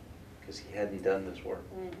 okay? Because he hadn't done this work,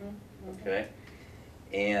 okay?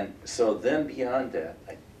 And so then beyond that,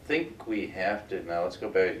 I think we have to, now let's go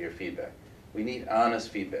back to your feedback. We need honest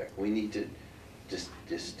feedback. We need to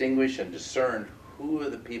distinguish and discern who are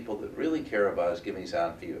the people that really care about us giving us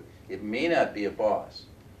honest feedback. It may not be a boss.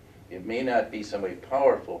 It may not be somebody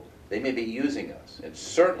powerful. They may be using us. It's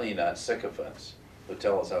certainly not sycophants who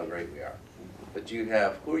tell us how great we are. But you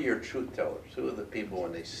have, who are your truth tellers? Who are the people,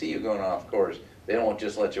 when they see you going off course, they don't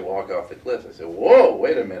just let you walk off the cliff. They say, whoa,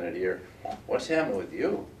 wait a minute here. What's happening with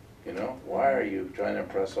you? You know, why are you trying to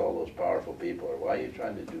impress all those powerful people? Or why are you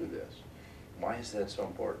trying to do this? Why is that so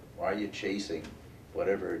important? Why are you chasing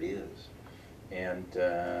whatever it is? And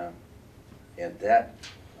that,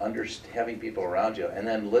 having people around you and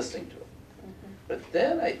then listening to them. But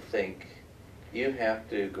then I think You have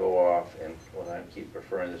to go off, and when I keep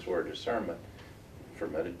referring to this word discernment, for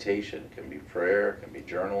meditation, it can be prayer, it can be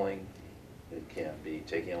journaling, it can be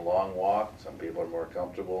taking a long walk. Some people are more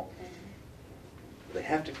comfortable. They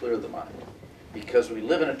have to clear the mind, because we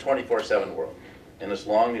live in a 24/7 world. And as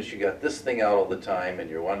long as you got this thing out all the time and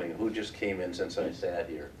you're wondering who just came in since I sat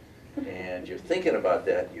here, and you're thinking about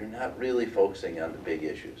that, you're not really focusing on the big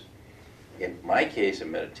issues. In my case, in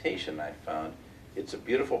meditation, I found it's a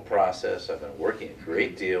beautiful process. I've been working a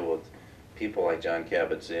great deal with people like John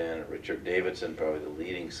Kabat-Zinn, Richard Davidson, probably the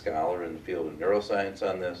leading scholar in the field of neuroscience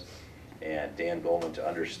on this, and Dan Goleman to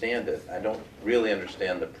understand it. I don't really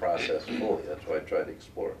understand the process fully. That's why I try to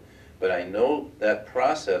explore it. But I know that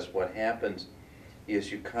process, what happens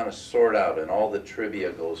is you kind of sort out, and all the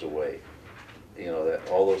trivia goes away. You know, that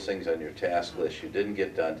all those things on your task list you didn't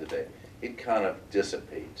get done today, it kind of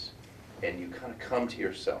dissipates, and you kind of come to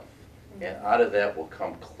yourself. And out of that will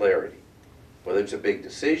come clarity. Whether it's a big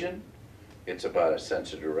decision, it's about a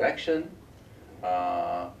sense of direction,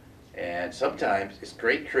 and sometimes it's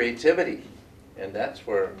great creativity. And that's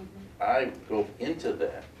where I go into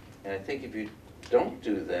that. And I think if you don't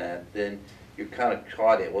do that, then you're kind of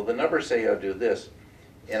caught in, well, the numbers say I'll do this.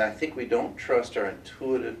 And I think we don't trust our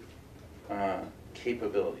intuitive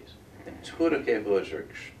capabilities. Intuitive capabilities are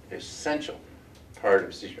essential part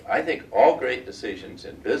of decision. I think all great decisions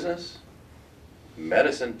in business,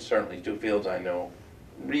 medicine, certainly two fields I know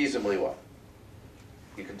reasonably well.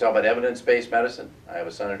 You can talk about evidence-based medicine. I have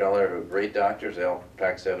a son and daughter who are great doctors. They all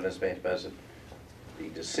practice evidence-based medicine.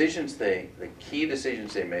 The key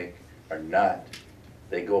decisions they make are not.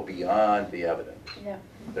 They go beyond the evidence. Yeah.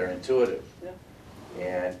 They're intuitive. Yeah.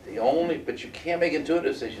 And but you can't make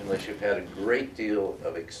intuitive decisions unless you've had a great deal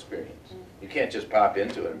of experience. You can't just pop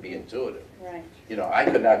into it and be intuitive. Right. You know, I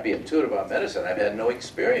could not be intuitive about medicine. I've had no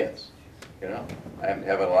experience. You know, I haven't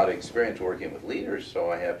had a lot of experience working with leaders, so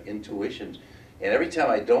I have intuitions. And every time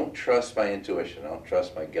I don't trust my intuition, I don't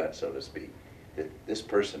trust my gut, so to speak, that this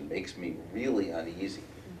person makes me really uneasy.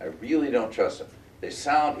 I really don't trust them. They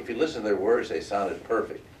sound, if you listen to their words, they sounded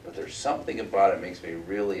perfect, but there's something about it that makes me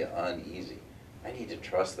really uneasy. I need to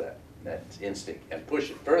trust that instinct, and push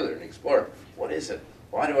it further and explore. What is it?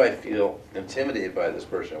 Why do I feel intimidated by this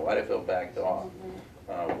person? Why do I feel backed off?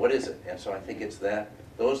 What is it? And so I think it's that.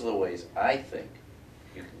 Those are the ways I think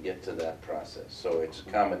you can get to that process. So it's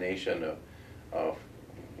a combination of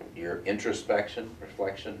your introspection,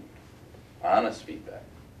 reflection, honest feedback.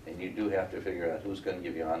 And you do have to figure out who's going to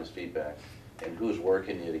give you honest feedback and who's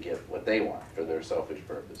working you to get what they want for their selfish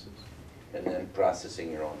purposes. And then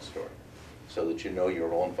processing your own story so that you know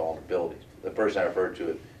your own vulnerabilities. The person I referred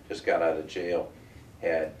to just got out of jail.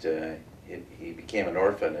 He became an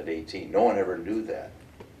orphan at 18. No one ever knew that.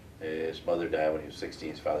 His mother died when he was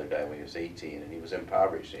 16, his father died when he was 18, and he was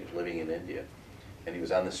impoverished, and he was living in India. And he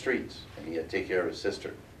was on the streets, and he had to take care of his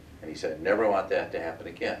sister. And he said, never want that to happen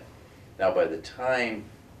again. Now, by the time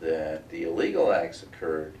that the illegal acts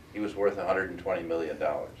occurred, he was worth $120 million,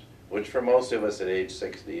 which for most of us at age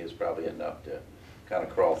 60 is probably enough to kind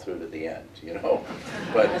of crawl through to the end, you know.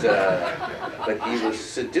 But he was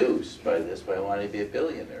seduced by this, by wanting to be a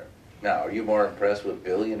billionaire. Now, are you more impressed with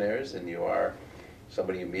billionaires than you are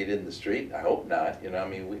somebody you meet in the street? I hope not. You know, I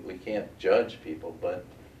mean, we can't judge people, but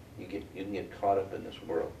you can get caught up in this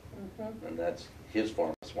world, and that's his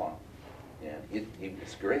form of swamp. And he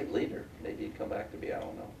was a great leader. Maybe he'd come back to be, I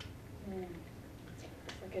don't know.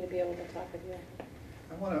 We're going to be able to talk with you.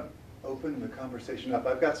 I want to open the conversation up.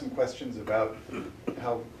 I've got some questions about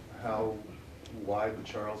how wide the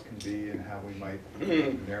Charles can be and how we might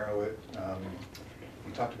narrow it.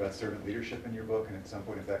 You talked about servant leadership in your book, and at some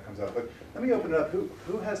point if that comes up. But let me open it up.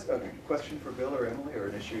 Who has a question for Bill or Emily, or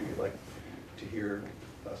an issue you'd like to hear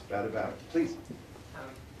us chat about? Please.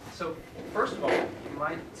 So, first of all,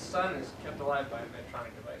 my son is kept alive by a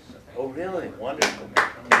Medtronic device. So Oh, really? Wonderful.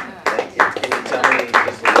 Thank you. Can you tell me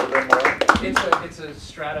just a little bit more? It's a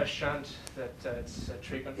Strata shunt that it's a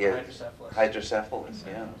treatment for Yeah. hydrocephalus. Hydrocephalus,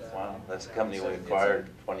 yeah. And, Wow. That's a company we it's acquired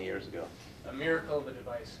 20 years ago. A miracle of a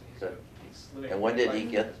device. Good. He's living And a when great did he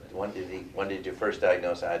life. get, when did you first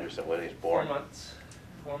diagnose hydrocephalus? When he was born? 4 months.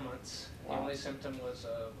 4 months. Wow. The only symptom was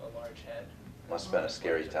a large head. Must have been a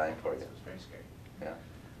scary time for you. It was very scary. Yeah.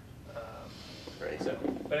 Great. So,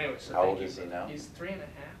 but anyway, so How thank old you is he for- now? He's 3.5.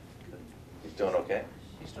 He's doing okay?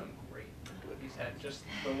 He's doing great. He's had just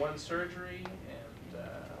the one surgery and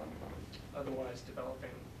otherwise developing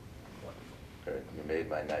wonderful. Good. You made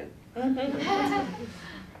my night.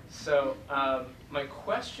 So my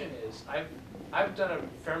question is, I've done a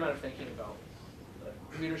fair amount of thinking about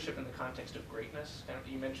leadership in the context of greatness. Kind of,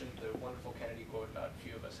 you mentioned the wonderful Kennedy quote about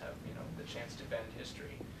few of us have the chance to bend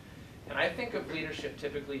history. And I think of leadership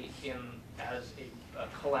typically as a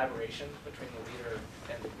collaboration between the leader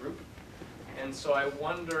and the group. And so I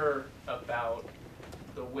wonder about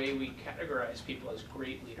the way we categorize people as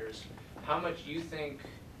great leaders. How much you think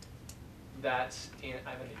that's I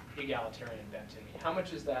have an egalitarian bent in me. How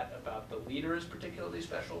much is that about the leader is particularly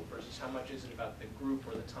special versus how much is it about the group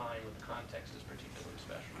or the time or the context is particularly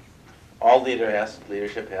special? All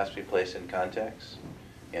leadership has to be placed in context,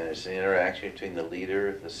 and it's an interaction between the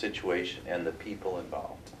leader, the situation, and the people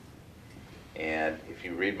involved. And if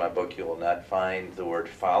you read my book, you will not find the word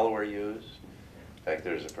follower used. In fact,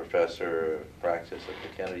 there's a professor of practice at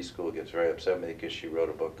the Kennedy School who gets very upset with me because she wrote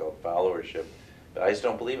a book called Followership. But I just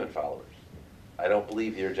don't believe in followers. I don't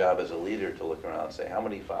believe your job as a leader to look around and say, how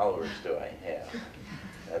many followers do I have?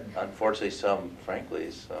 And unfortunately, frankly,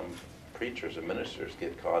 some preachers and ministers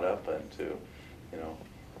get caught up into,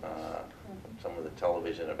 some of the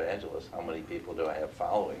television evangelists. How many people do I have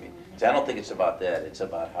following me? So I don't think it's about that. It's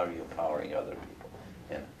about how are you empowering other people,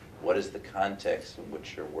 and what is the context in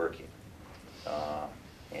which you're working,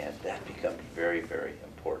 and that becomes very, very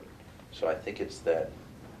important. So I think it's that,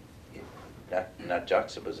 not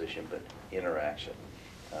juxtaposition, but interaction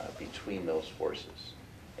between those forces.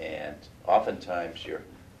 And oftentimes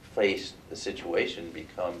the situation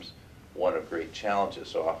becomes one of great challenges.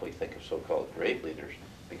 So often we think of so-called great leaders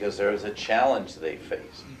because there was a challenge they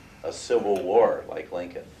faced, a civil war like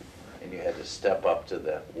Lincoln, and you had to step up to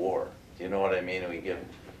that war. Do you know what I mean?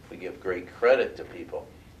 We give great credit to people,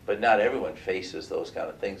 but not everyone faces those kind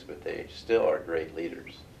of things, but they still are great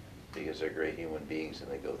leaders because they're great human beings and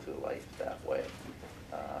they go through life that way.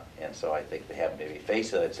 And so I think they have maybe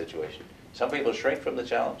faced that situation. Some people shrink from the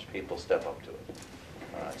challenge. People step up to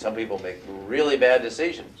it. Some people make really bad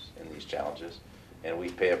decisions in these challenges, and we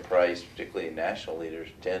pay a price, particularly national leaders,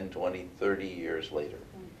 10, 20, 30 years later.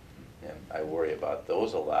 And I worry about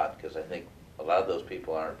those a lot because I think a lot of those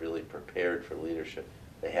people aren't really prepared for leadership.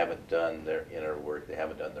 They haven't done their inner work. They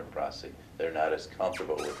haven't done their processing. They're not as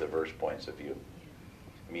comfortable with diverse points of view.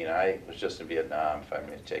 I mean, I was just in Vietnam, if I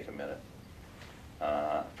may take a minute.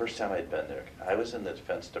 First time I'd been there, I was in the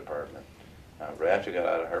Defense Department right after I got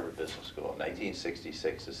out of Harvard Business School in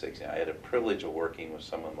 1966 to 69. I had a privilege of working with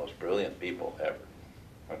some of the most brilliant people ever.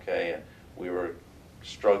 Okay, and we were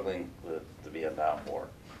struggling with the Vietnam War,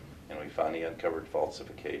 and we finally uncovered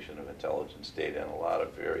falsification of intelligence data and a lot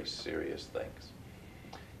of very serious things.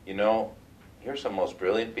 You know, here's some of the most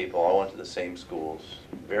brilliant people, all went to the same schools,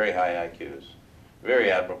 very high IQs,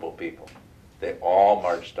 very admirable people. They all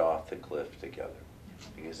marched off the cliff together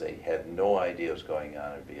because they had no idea what was going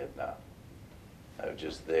on in Vietnam. I was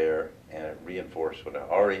just there, and it reinforced what I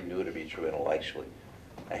already knew to be true intellectually.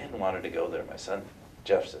 I hadn't wanted to go there. My son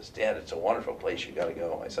Jeff says, Dad, it's a wonderful place, you got to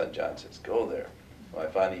go. My son John says, go there. Well, I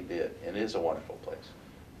finally did, and it is a wonderful place.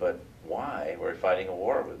 But why were we fighting a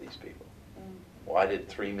war with these people? Why did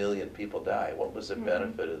 3 million people die? What was the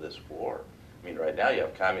benefit of this war? I mean, right now you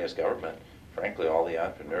have communist government. Frankly, all the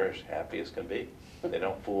entrepreneurs happy as can be. They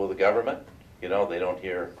don't fool the government. You know, they don't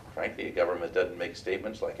hear, frankly, the government doesn't make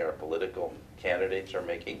statements like our political candidates are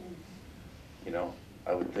making. You know,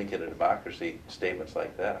 I would think in a democracy, statements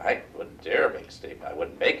like that, I wouldn't dare make statements. I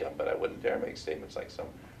wouldn't make them, but I wouldn't dare make statements like some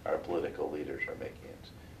our political leaders are making.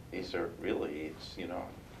 These are really,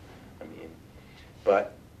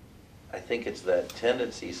 but I think it's that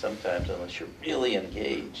tendency sometimes, unless you're really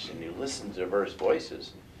engaged and you listen to diverse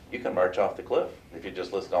voices, you can march off the cliff if you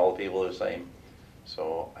just listen to all the people the same.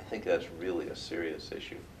 So I think that's really a serious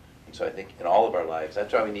issue. And so I think in all of our lives,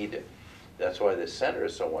 that's why we need to, that's why this center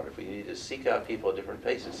is so wonderful. You need to seek out people at different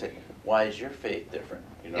places. Say, why is your faith different?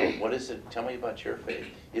 You know, what is it? Tell me about your faith.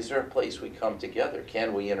 Is there a place we come together?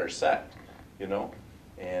 Can we intersect? You know,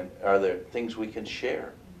 and are there things we can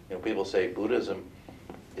share? You know, people say Buddhism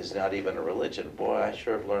is not even a religion. Boy, I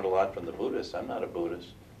sure have learned a lot from the Buddhists. I'm not a Buddhist,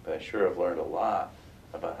 but I sure have learned a lot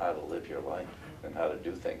about how to live your life and how to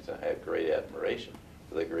do things. I have great admiration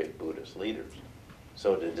for the great Buddhist leaders.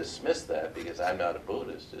 So to dismiss that because I'm not a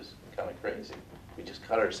Buddhist is kind of crazy. We just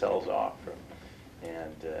cut ourselves off from,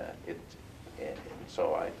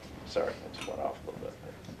 so I just went off a little bit.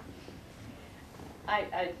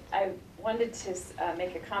 I wanted to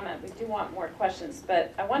make a comment. We do want more questions,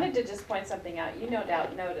 but I wanted to just point something out. You no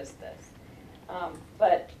doubt noticed this.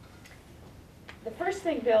 But the first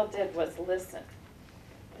thing Bill did was listen.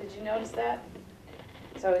 Did you notice that?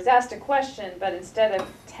 So he was asked a question, but instead of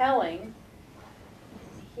telling,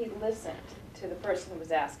 he listened to the person who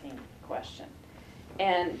was asking the question.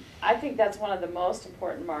 And I think that's one of the most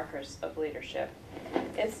important markers of leadership.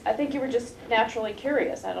 I think you were just naturally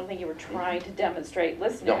curious. I don't think you were trying to demonstrate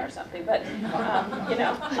listening No. or something, but, you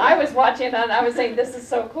know, I was watching and I was saying, this is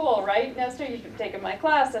so cool, right, Nestor? You've taken my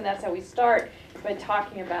class, and that's how we start. But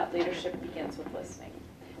talking about leadership begins with listening.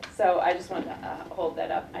 So I just wanted to hold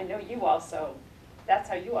that up. I know you also, that's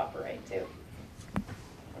how you operate too.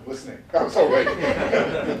 I'm listening. Oh, so wait.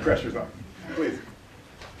 The pressure's on. Please.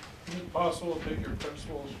 Is it possible to take your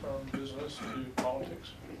principles from business to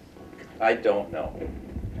politics? I don't know.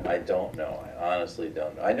 I don't know. I honestly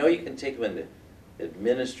don't know. I know you can take them into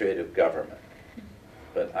administrative government,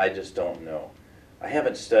 but I just don't know. I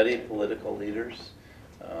haven't studied political leaders.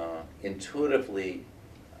 Intuitively,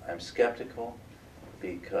 I'm skeptical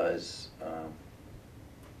because,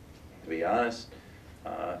 to be honest,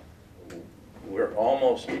 we're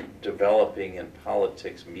almost developing in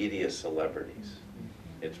politics media celebrities.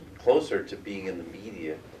 It's closer to being in the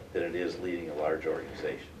media than it is leading a large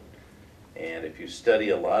organization. And if you study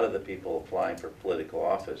a lot of the people applying for political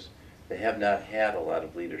office, they have not had a lot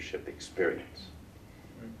of leadership experience.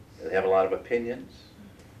 They have a lot of opinions.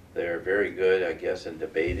 They're very good, I guess, in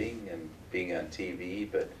debating and being on TV,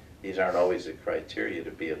 but these aren't always the criteria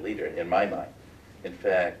to be a leader, in my mind. In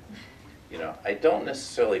fact, you know, I don't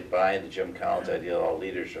necessarily buy into Jim Collins' idea that all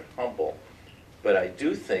leaders are humble, but I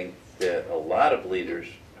do think that a lot of leaders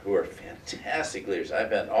who are fantastic leaders, I've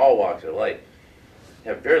been all walks of life,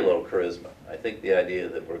 have very little charisma. I think the idea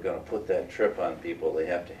that we're going to put that trip on people, they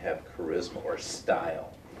have to have charisma or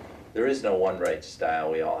style. There is no one right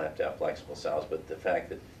style. We all have to have flexible styles, but the fact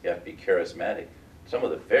that you have to be charismatic. Some of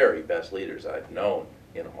the very best leaders I've known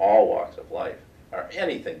in all walks of life are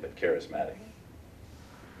anything but charismatic,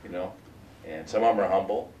 you know? And some of them are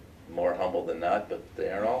humble, more humble than not, but they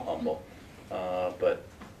aren't all humble. But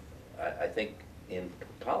I think in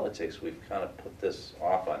politics, we've kind of put this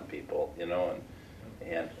off on people, you know,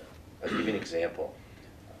 and I'll give you an example.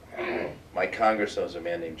 My congressman was a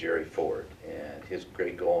man named Jerry Ford, and his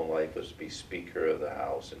great goal in life was to be Speaker of the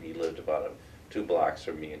House, and he lived about 2 blocks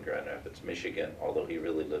from me in Grand Rapids, Michigan, although he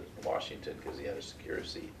really lived in Washington because he had a secure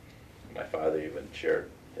seat. My father even shared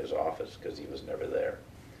his office because he was never there.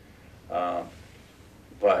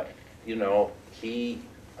 But, you know, he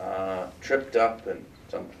tripped up and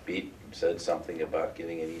some beat said something about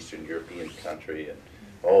getting an Eastern European country, and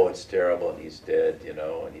oh, it's terrible, and he's dead, you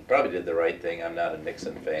know, and he probably did the right thing. I'm not a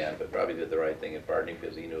Nixon fan, but probably did the right thing in pardoning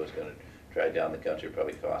because he knew it was going to drag down the country,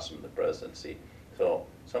 probably cost him the presidency. So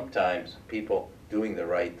sometimes people doing the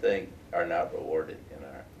right thing are not rewarded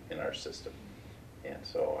in our system. And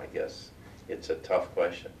so I guess it's a tough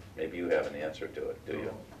question. Maybe you have an answer to it, do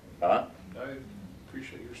you? Huh? I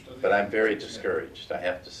appreciate your study. But I'm very discouraged, I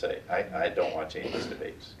have to say. I don't watch any of these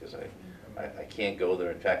debates because I can't go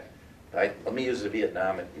there. In fact, let me use the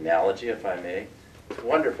Vietnam analogy, if I may. It's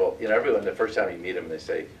wonderful. You know, everyone, the first time you meet them, they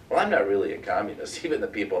say, well, I'm not really a communist, even the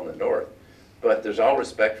people in the North. But there's all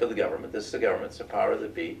respect for the government. This is the government, it's the power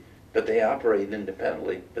that be. But they operate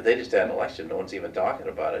independently. But they just had an election. No one's even talking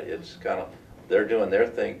about it. It's kind of, they're doing their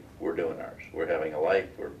thing, we're doing ours. We're having a life.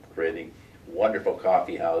 We're creating wonderful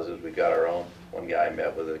coffee houses. We've got our own. One guy I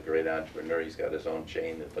met with, a great entrepreneur. He's got his own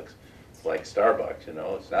chain that looks like Starbucks, you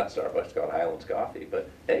know. It's not Starbucks, it's called Highlands Coffee, but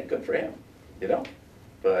hey, good for him, you know.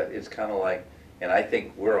 But it's kind of like, and I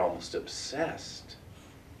think we're almost obsessed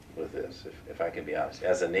with this, if I can be honest,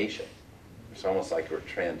 as a nation. It's almost like we're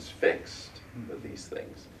transfixed with these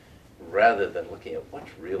things, rather than looking at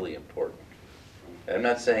what's really important. And I'm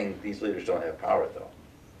not saying these leaders don't have power, though.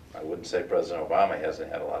 I wouldn't say President Obama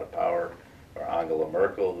hasn't had a lot of power, or Angela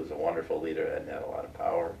Merkel, who's a wonderful leader, hasn't had a lot of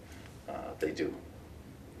power. They do.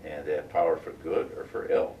 And they have power for good or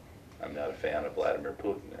for ill. I'm not a fan of Vladimir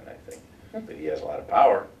Putin, and I think that he has a lot of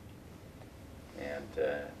power. And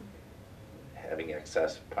having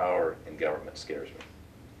excessive power in government scares me.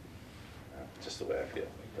 Just the way I feel.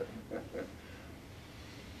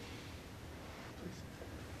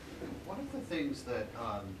 One of the things that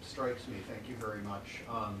strikes me, thank you very much,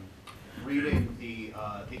 reading the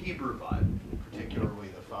Hebrew Bible, particularly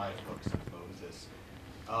the 5 books of Moses,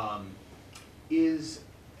 is,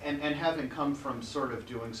 and having come from sort of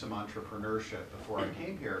doing some entrepreneurship before I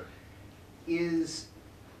came here, is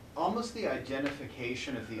almost the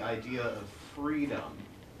identification of the idea of freedom.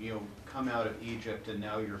 You know, come out of Egypt and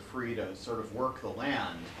now you're free to sort of work the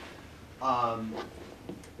land.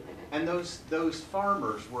 And those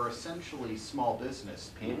farmers were essentially small business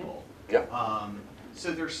people. Yeah.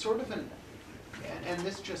 So there's sort of and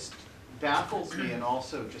this just baffles me and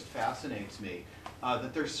also just fascinates me,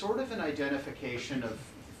 that there's sort of an identification of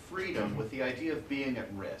freedom with the idea of being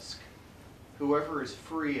at risk. Whoever is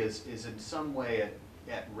free is in some way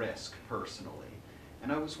at risk personally.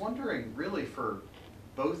 And I was wondering, really, for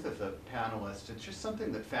both of the panelists, it's just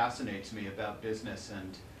something that fascinates me about business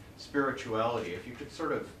and spirituality. If you could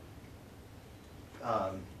sort of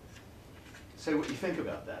say what you think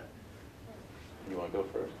about that. You want to go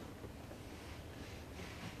first?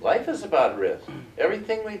 Life is about risk.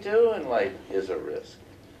 Everything we do in life is a risk.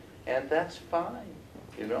 And that's fine,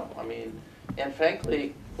 you know? I mean, and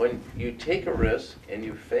frankly, when you take a risk and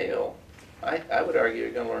you fail, I would argue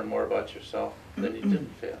you're going to learn more about yourself than you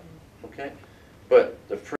didn't fail, okay? But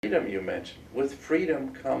the freedom you mentioned, with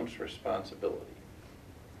freedom comes responsibility,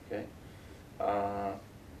 okay?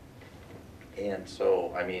 And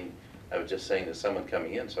so, I mean, I was just saying to someone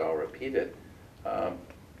coming in, so I'll repeat it.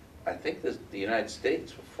 I think the United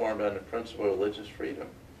States was formed on the principle of religious freedom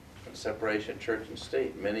and separation of church and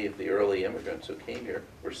state. Many of the early immigrants who came here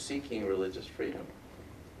were seeking religious freedom.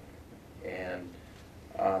 And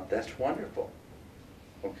that's wonderful,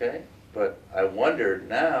 okay? But I wonder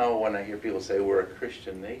now when I hear people say we're a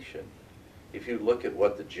Christian nation, if you look at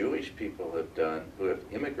what the Jewish people have done who have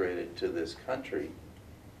immigrated to this country,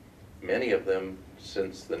 many of them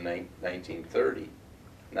since the 1930,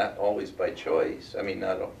 not always by choice, I mean,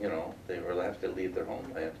 not, you know, they were have to leave their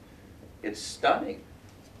homeland. It's stunning.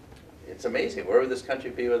 It's amazing. Where would this country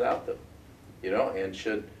be without them? You know, and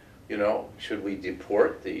should we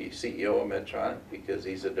deport the CEO of Medtronic because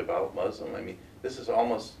he's a devout Muslim? I mean, this is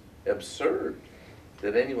almost absurd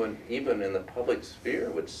that anyone, even in the public sphere,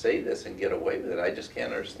 would say this and get away with it. I just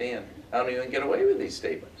can't understand how do you even get away with these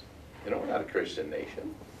statements. You know, we're not a Christian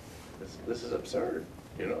nation. This is absurd.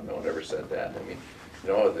 You know, no one ever said that. I mean, you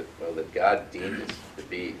know, that God deemed us to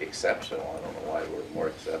be exceptional. I don't know why we're more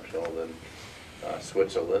exceptional than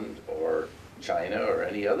Switzerland or China or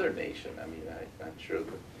any other nation. I mean, I'm sure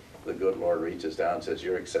the good Lord reaches down and says,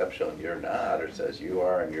 you're exceptional and you're not, or says you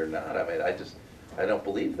are and you're not. I mean, I don't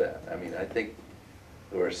believe that. I mean, I think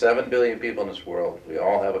there are 7 billion people in this world. We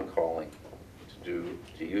all have a calling to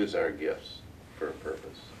use our gifts for a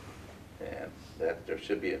purpose. And that there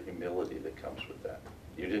should be a humility that comes with that.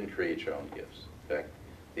 You didn't create your own gifts. In fact,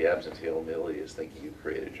 the absence of humility is thinking you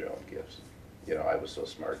created your own gifts. You know, I was so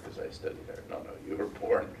smart because I studied art. No, you were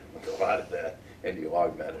born with a lot of that, and you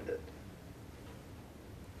augmented it.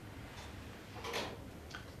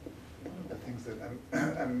 One of the things that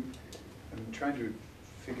I'm trying to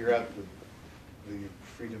figure out the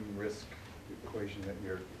freedom risk equation that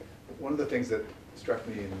one of the things that struck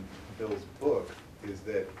me in Bill's book is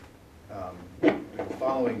that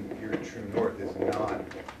following your true north is not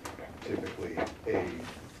typically a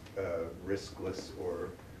riskless or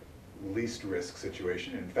least risk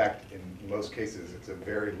situation. In fact, in most cases, it's a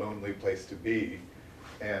very lonely place to be.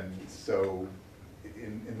 And so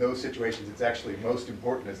in those situations, it's actually most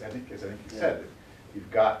important, as I think you said, that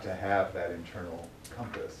you've got to have that internal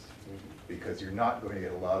compass because you're not going to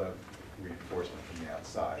get a lot of reinforcement from the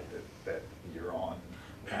outside that you're on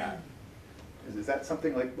path. Is that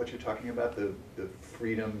something like what you're talking about, the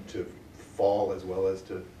freedom to fall as well as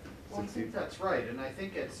to Well, I succeed? think that's right, and I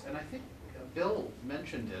think Bill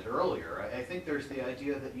mentioned it earlier. I think there's the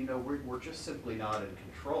idea that, you know, we're just simply not in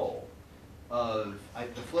control of,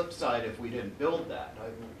 the flip side, if we didn't build that.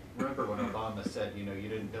 I remember when Obama said, you know, you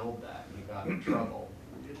didn't build that, you got in trouble.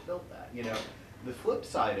 You didn't build that, you know. The flip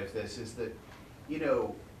side of this is that, you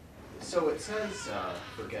know, so it says,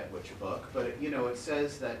 forget which book, but it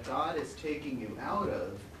says that God is taking you out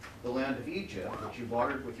of the land of Egypt, which you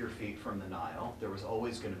watered with your feet from the Nile. There was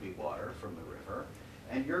always going to be water from the river.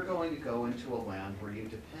 And you're going to go into a land where you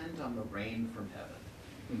depend on the rain from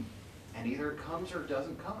heaven. And either it comes or it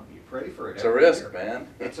doesn't come. You pray for it. It's a risk, man.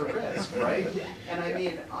 It's a risk, right? And I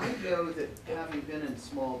mean, I know that having been in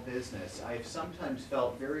small business, I've sometimes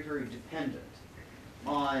felt very, very dependent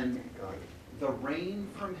on the rain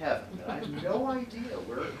from heaven. I have no idea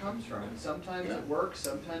where it comes from. And sometimes it works,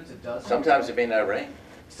 sometimes it doesn't. Sometimes it may not rain.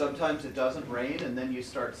 Sometimes it doesn't rain, and then you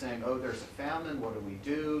start saying, oh, there's a famine, what do we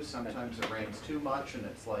do? Sometimes it rains too much, and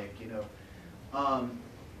it's like, you know.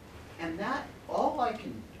 And that,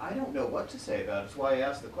 I don't know what to say about it. That's why I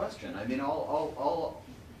asked the question. I mean,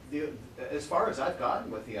 as far as I've gotten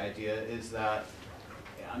with the idea is that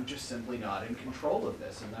I'm just simply not in control of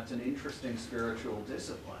this, and that's an interesting spiritual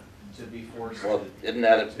discipline to be forced Well, to. isn't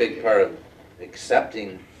that a big part of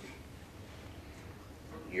accepting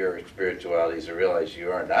your spirituality is to realize you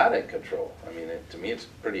are not in control? I mean, to me, it's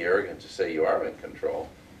pretty arrogant to say you are in control.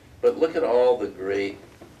 But look at all the great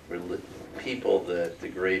people that the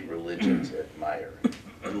great religions admire,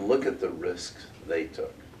 and look at the risks they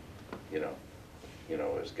took. You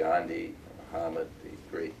know, as Gandhi, Muhammad, the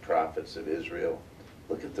great prophets of Israel.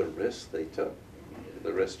 Look at the risks they took,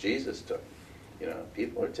 the risks Jesus took. You know,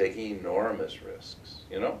 people are taking enormous risks,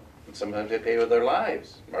 you know, and sometimes they pay with their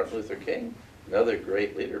lives. Martin Luther King, another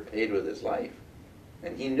great leader, paid with his life.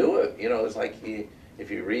 And he knew it, you know, it's like if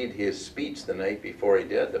you read his speech the night before he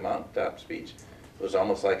did, the mountaintop speech, it was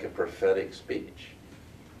almost like a prophetic speech,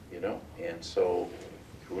 you know, and so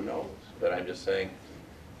who knows? But I'm just saying,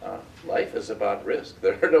 life is about risk.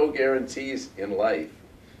 There are no guarantees in life.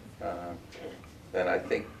 And I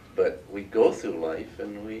think, but we go through life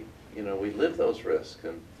and we live those risks,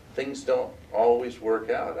 and things don't always work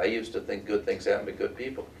out. I used to think good things happen to good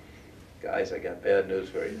people. Guys, I got bad news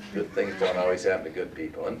for you. Good things don't always happen to good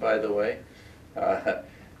people. And by the way,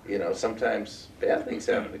 you know, sometimes bad things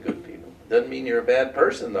happen to good people. Doesn't mean you're a bad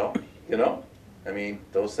person, though, you know? I mean,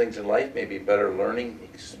 those things in life may be better learning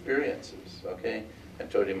experiences, okay? I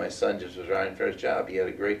told you my son just was running for his job. He had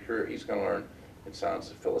a great career. He's going to learn, it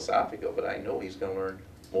sounds philosophical, but I know he's going to learn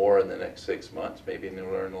more in the next 6 months, maybe than he'll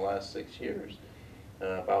learn in the last 6 years,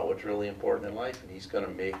 about what's really important in life. And he's going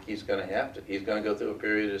to go through a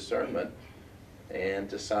period of discernment and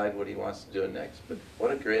decide what he wants to do next. But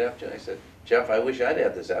what a great opportunity. I said, Jeff, I wish I'd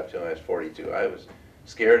had this opportunity when I was 42. I was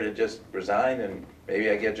scared to just resign and maybe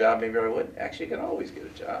I'd get a job, maybe I wouldn't. Actually, you can always get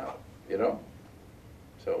a job, you know?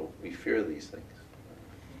 So we fear these things.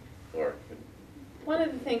 Or One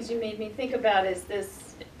of the things you made me think about is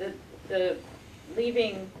the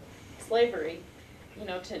leaving slavery, you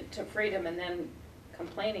know, to freedom, and then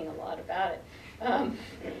complaining a lot about it.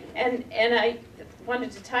 And I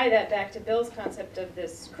wanted to tie that back to Bill's concept of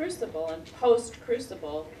this crucible and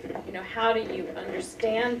post-crucible. You know, how do you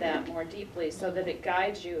understand that more deeply so that it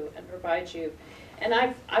guides you and provides you? And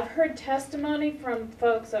I've heard testimony from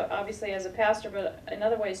folks, obviously as a pastor, but in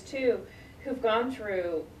other ways too, who've gone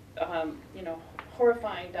through, you know,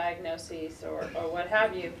 horrifying diagnoses or what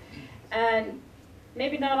have you, and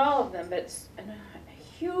maybe not all of them, but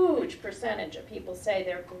a huge percentage of people say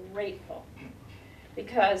they're grateful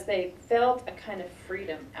because they felt a kind of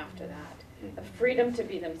freedom after that, a freedom to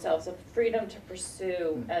be themselves, a freedom to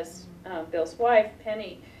pursue, as Bill's wife,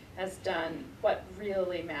 Penny, has done, what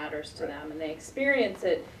really matters to them, and they experience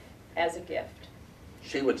it as a gift.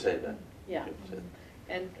 she would say that. Yeah. She would say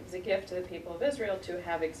that. And it was a gift to the people of Israel to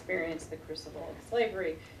have experienced the crucible of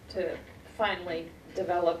slavery, to finally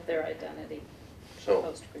develop their identity So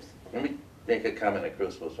post-crucible. let me make a comment on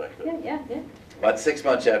Crucible if I could. Yeah. About 6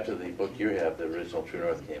 months after the book you have, the original True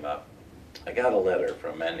North, came out, I got a letter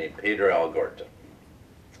from a man named Pedro Algorta.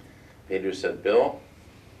 Pedro said, Bill,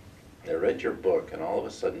 I read your book and all of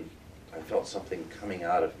a sudden I felt something coming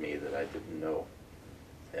out of me that I didn't know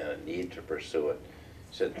and a need to pursue it.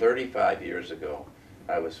 He said, 35 years ago,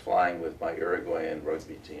 I was flying with my Uruguayan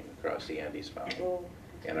rugby team across the Andes Mountains,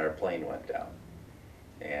 and our plane went down.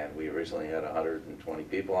 And we originally had 120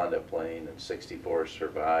 people on that plane, and 64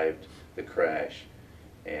 survived the crash.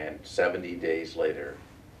 And 70 days later,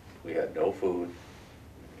 we had no food,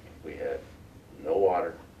 we had no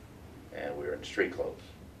water, and we were in street clothes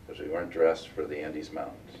because we weren't dressed for the Andes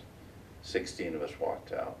Mountains. 16 of us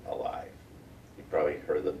walked out alive. You probably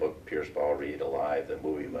heard the book Pierce Paul Reed, Alive, the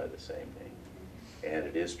movie by the same name. And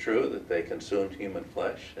it is true that they consumed human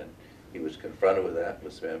flesh, and he was confronted with that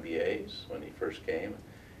with some MBAs when he first came.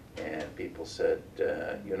 And people said,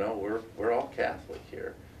 you know, we're all Catholic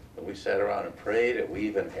here. And we sat around and prayed, and we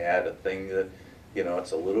even had a thing that, you know,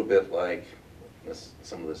 it's a little bit like,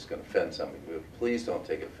 some of this is going to offend some people, but please don't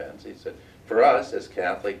take offense. He said, for us as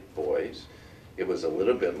Catholic boys, it was a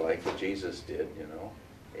little bit like what Jesus did, you know,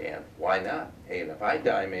 and why not? Hey, and if I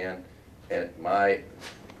die, man, and my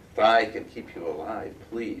thigh can keep you alive,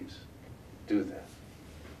 please do that.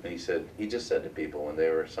 And he said, he just said to people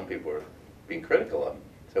when some people were being critical of him,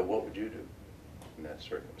 said, what would you do in that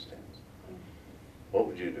circumstance? What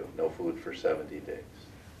would you do? No food for 70 days.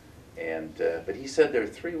 And, but he said there are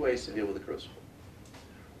 3 ways to deal with the crucible.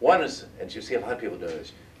 One is, and you see a lot of people doing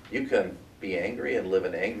this, you can be angry and live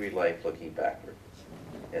an angry life looking backward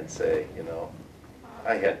and say, you know,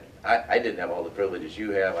 I didn't have all the privileges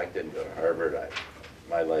you have. I didn't go to Harvard.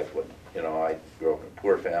 My life would, you know, I grew up in a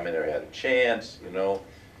poor family, never had a chance, you know,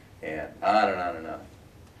 and on and on and on.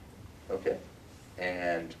 Okay?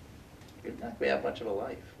 And you're not going to have much of a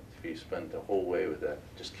life if you spend the whole way with that,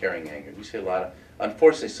 just carrying anger. You see a lot of,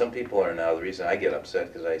 unfortunately, some people are now, the reason I get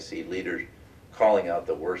upset because I see leaders calling out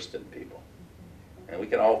the worst in people. And we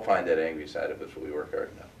can all find that angry side of us when we work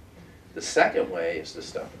hard enough. The second way is the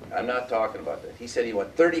stuff. I'm not talking about that. He said he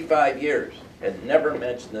went 35 years and never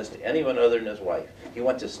mentioned this to anyone other than his wife. He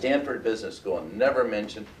went to Stanford Business School and never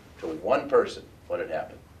mentioned to one person what had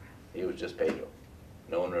happened. He was just Pedro.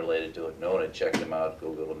 No one related to it. No one had checked him out,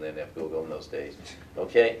 Googled him. They didn't have Google in those days.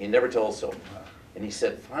 Okay, he never told so. And he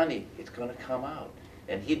said, finally, it's going to come out.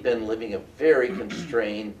 And he'd been living a very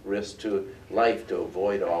constrained risk to life to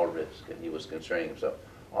avoid all risk, and he was constraining himself.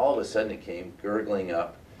 All of a sudden it came gurgling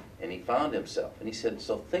up, and he found himself. And he said,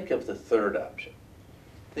 so think of the third option.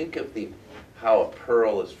 Think of how a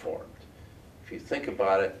pearl is formed. If you think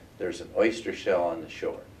about it, there's an oyster shell on the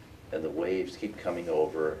shore, and the waves keep coming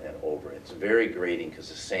over and over. It's very grating because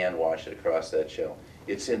the sand washes across that shell.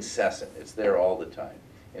 It's incessant. It's there all the time.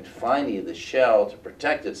 And finally, the shell, to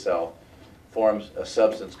protect itself, forms a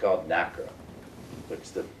substance called nacre,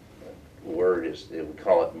 which the word is, we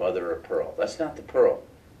call it mother of pearl. That's not the pearl,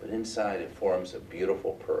 but inside it forms a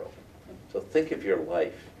beautiful pearl. So think of your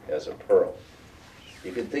life as a pearl.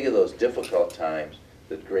 You can think of those difficult times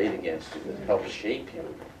that grate against you, that help shape you.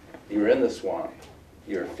 You're in the swamp.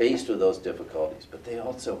 You're faced with those difficulties, but they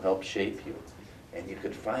also help shape you. And you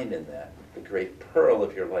could find in that the great pearl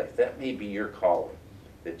of your life. That may be your calling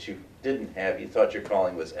that you didn't have. You thought your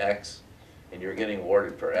calling was X, and you're getting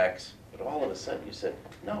awarded for X, but all of a sudden you said,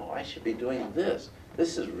 no, I should be doing this.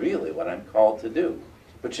 This is really what I'm called to do.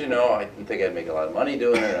 But you know, I didn't think I'd make a lot of money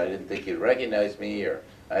doing it, or I didn't think you'd recognize me, or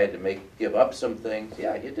I had to give up some things.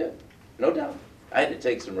 Yeah, you did, no doubt. I had to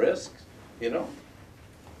take some risks, you know.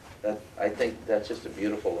 I think that's just a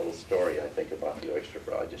beautiful little story, I think, about the oyster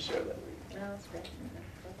pearl. I just share that with you. No, that's great.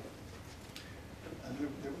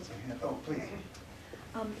 There was a hand, oh, please.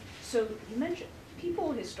 So you mentioned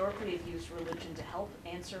people historically have used religion to help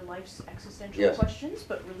answer life's existential Yes. questions,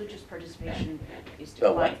 but religious participation is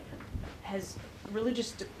So what? declining. Has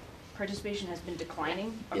participation has been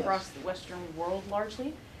declining Yes. across the Western world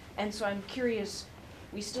largely, and so I'm curious.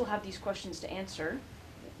 We still have these questions to answer.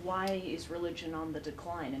 Why is religion on the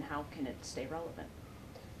decline, and how can it stay relevant?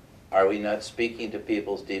 Are we not speaking to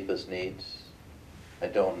people's deepest needs? I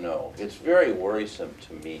don't know. It's very worrisome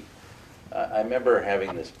to me. I remember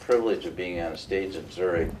having this privilege of being on a stage in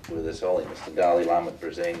Zurich with His Holiness, the Dalai Lama,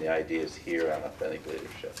 presenting the ideas here on authentic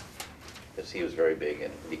leadership. Because he was very big in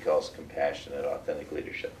what he calls compassionate, authentic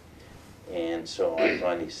leadership. And so I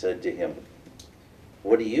finally said to him,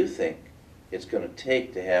 what do you think it's going to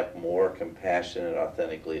take to have more compassionate,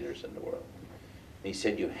 authentic leaders in the world? And he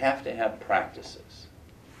said, you have to have practices.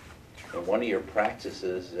 And one of your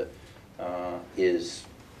practices is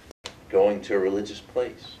going to a religious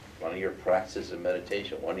place. One of your practices of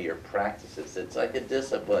meditation. One of your practices, it's like a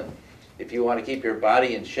discipline. If you want to keep your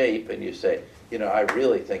body in shape and you say, you know, I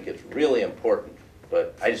really think it's really important,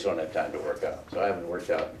 but I just don't have time to work out. So I haven't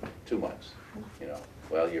worked out in 2 months. You know,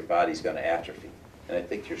 well, your body's going to atrophy. And I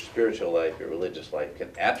think your spiritual life, your religious life can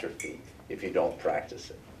atrophy if you don't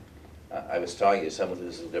practice it. I was talking to someone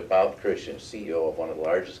who's a devout Christian, CEO of one of the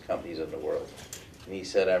largest companies in the world. And he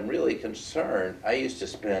said, I'm really concerned. I used to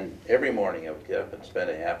spend, every morning I would get up and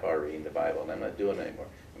spend a half hour reading the Bible, and I'm not doing it anymore.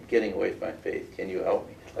 I'm getting away from my faith. Can you help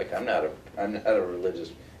me? Like, I'm not a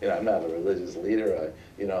religious, I'm not a religious leader.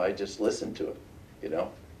 I just listen to it,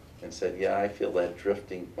 and said, yeah, I feel that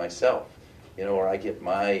drifting myself, where I get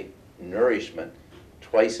my nourishment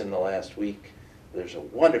twice in the last week. There's a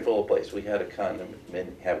wonderful place. We had a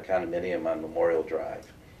condominium on Memorial Drive,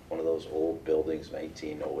 one of those old buildings,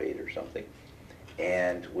 1908 or something.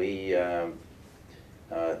 And we,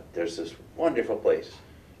 there's this wonderful place.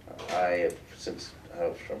 Since I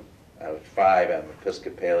was 5, I'm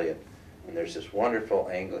Episcopalian, and there's this wonderful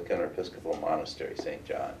Anglican or Episcopal monastery, St.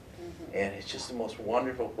 John. And it's just the most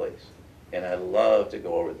wonderful place. And I love to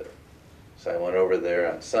go over there. So I went over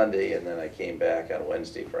there on Sunday, and then I came back on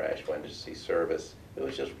Wednesday for Ash Wednesday service. It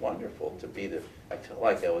was just wonderful to be there. I felt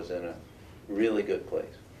like I was in a really good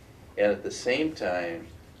place. And at the same time,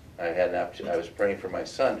 I had an opportunity. I was praying for my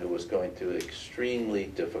son, who was going through extremely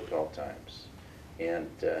difficult times. And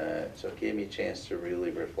so it gave me a chance to really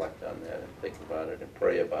reflect on that and think about it and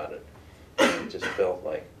pray about it. And it just felt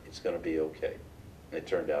like it's going to be okay. And it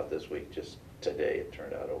turned out this week, just today, it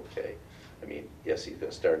turned out okay. I mean, yes, he's going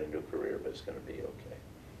to start a new career, but it's going to be okay.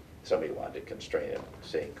 Somebody wanted to constrain him,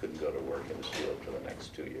 saying he couldn't go to work in this field for the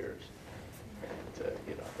next 2 years. And,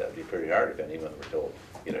 that would be pretty hard if anyone were told,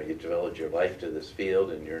 you devoted your life to this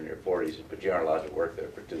field and you're in your 40s, but you aren't allowed to work there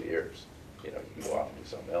for 2 years. You can go out and do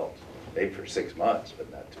something else. Maybe for 6 months,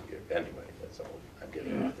 but not 2 years. Anyway, that's all I'm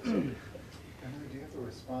getting at this. Emily, do you have a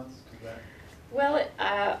response to that? Well,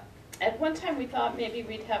 at one time we thought maybe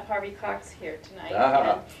we'd have Harvey Cox here tonight.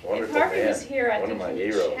 Ah, and wonderful if Harvey man. was here, I One of think my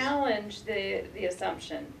he'd heroes. challenge the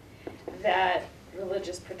assumption that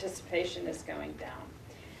religious participation is going down.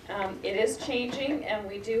 It is changing, and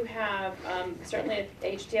we do have, certainly at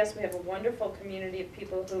HTS, we have a wonderful community of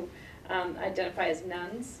people who identify as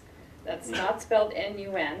nuns, That's not spelled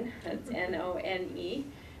N-U-N, it's N-O-N-E.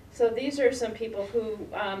 So these are some people who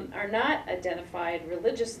are not identified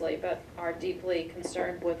religiously, but are deeply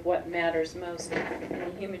concerned with what matters most in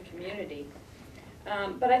the human community.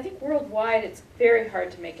 But I think worldwide, it's very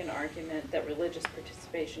hard to make an argument that religious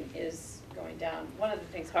participation is going down. One of the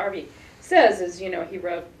things Harvey says is, he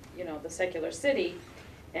wrote, The Secular City,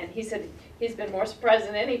 and he said he's been more surprised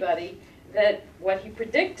than anybody that what he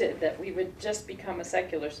predicted, that we would just become a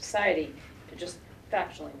secular society, just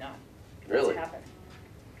factually not. Really? What's happened.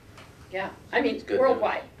 Yeah, I mean, That's good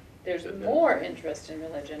worldwide, news. there's Good news. more interest in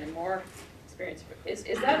religion and more experience. Is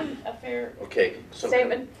that a fair Okay, so.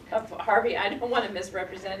 statement of Harvey? I don't want to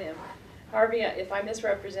misrepresent him. Harvey, if I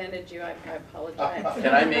misrepresented you, I apologize.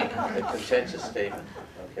 Can I make a contentious statement?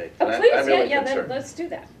 Okay. Oh, Can I- please, I'm really then concerned. let's do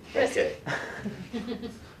that. Risk. Okay.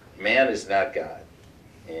 Man is not God,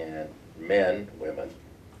 and men, women,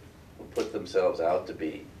 who put themselves out to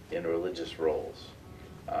be in religious roles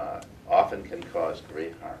often can cause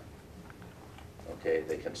great harm. Okay,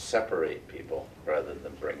 they can separate people rather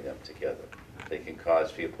than bring them together. They can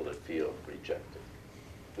cause people to feel rejected.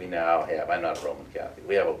 We now have, I'm not a Roman Catholic,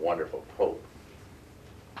 we have a wonderful Pope,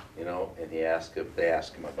 and they ask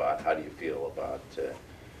him about, how do you feel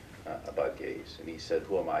about gays? And he said,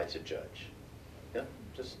 who am I to judge? Yeah,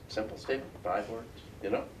 just simple statement, 5 words,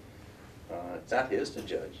 It's not his to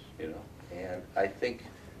judge, And I think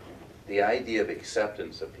the idea of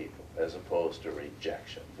acceptance of people as opposed to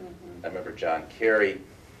rejection. I remember John Kerry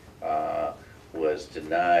was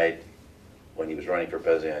denied, when he was running for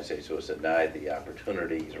president of the United States, was denied the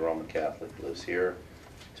opportunity, he's a Roman Catholic, lives here,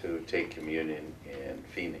 to take communion in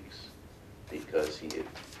Phoenix because he's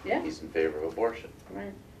in favor of abortion.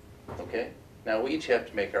 Right. Okay? Now, we each have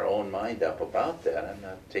to make our own mind up about that. I'm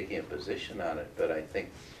not taking a position on it, but I think,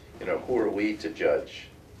 who are we to judge,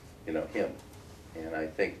 him? And I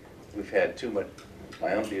think we've had too much,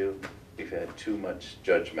 my own view, we've had too much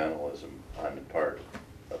judgmentalism on the part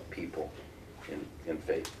of people in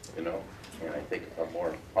faith, And I think a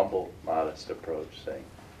more humble, modest approach, saying,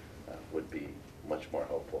 would be much more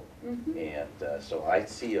helpful. And so I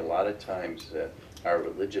see a lot of times that our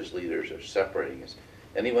religious leaders are separating us.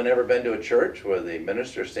 Anyone ever been to a church where the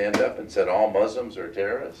minister stand up and said all Muslims are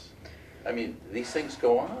terrorists? I mean, these things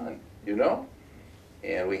go on,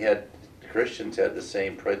 And Christians had the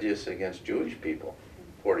same prejudice against Jewish people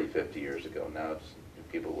 40, 50 years ago. Now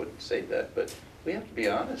people wouldn't say that, but we have to be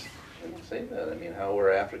honest and say that. I mean, how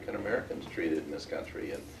were African Americans treated in this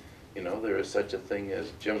country? And there is such a thing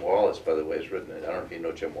as Jim Wallace, by the way, has written it. I don't know if you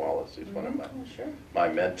know Jim Wallace. He's one of my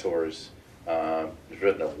mentors. He's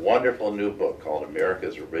written a wonderful new book called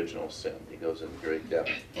America's Original Sin. He goes into great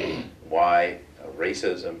depth why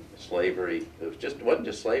racism, slavery, wasn't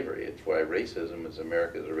just slavery, it's why racism is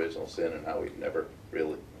America's original sin and how we've never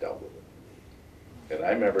really dealt with it. And I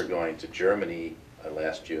remember going to Germany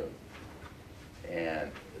last June,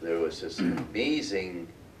 and there was this amazing,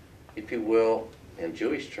 if you will, in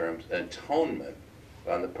Jewish terms, atonement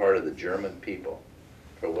on the part of the German people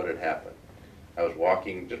for what had happened. I was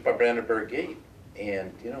walking just by Brandenburg Gate,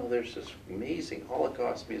 and there's this amazing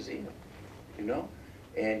Holocaust museum,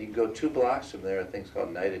 and you can go 2 blocks from there, a thing's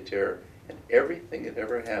called Night of Terror, and everything that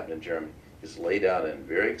ever happened in Germany is laid out in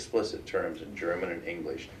very explicit terms in German and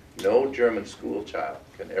English. No German school child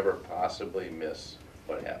can ever possibly miss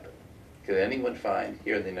what happened. Can anyone find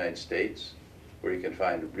here in the United States where you can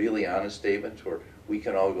find really honest statements where we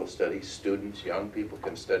can all go study, students, young people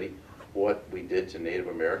can study what we did to Native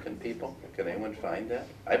American people? Can anyone find that?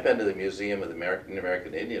 I've been to the Museum of the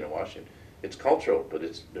American Indian in Washington. It's cultural, but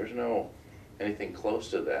there's no anything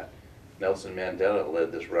close to that. Nelson Mandela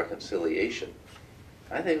led this reconciliation.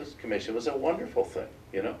 I think this commission was a wonderful thing,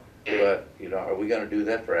 But, are we going to do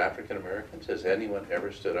that for African Americans? Has anyone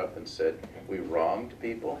ever stood up and said, we wronged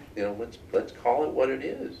people? Let's call it what it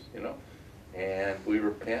is, And we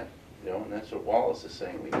repent, and that's what Wallace is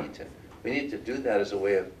saying. We need to do that as a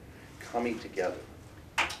way of coming together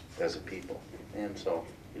as a people. And so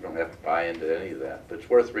you don't have to buy into any of that, but it's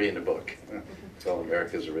worth reading the book. It's called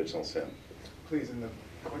America's Original Sin. Please, in the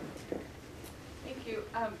corner. Thank you.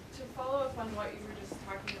 To follow up on what you were just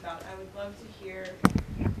talking about, I would love to hear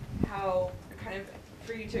how,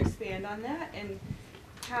 for you to expand on that, and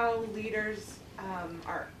how leaders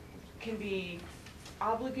can be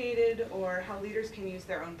obligated, or how leaders can use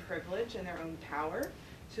their own privilege and their own power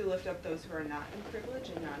to lift up those who are not in privilege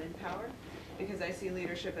and not in power. Because I see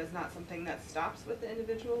leadership as not something that stops with the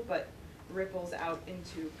individual, but ripples out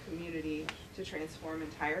into community to transform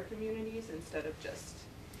entire communities instead of just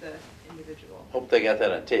the individual. Hope they got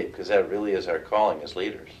that on tape, because that really is our calling as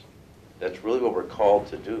leaders. That's really what we're called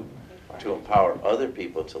to do. to empower other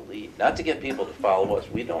people to lead, not to get people to follow us.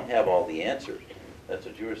 We don't have all the answers. That's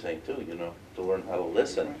what you were saying too, you know, to learn how to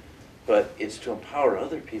listen. But it's to empower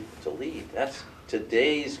other people to lead. That's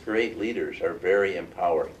today's great leaders are very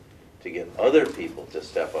empowering, to get other people to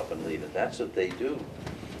step up and lead, and that's what they do,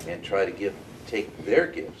 and try to take their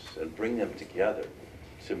gifts and bring them together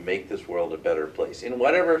to make this world a better place in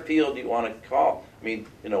whatever field you want to call. I mean,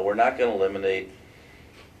 you know, we're not going to eliminate,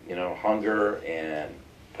 you know, hunger and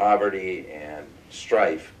poverty and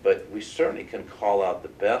strife, but we certainly can call out the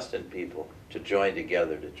best in people to join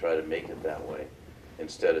together to try to make it that way,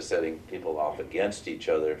 instead of setting people off against each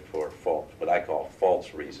other for what I call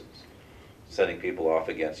false reasons. Setting people off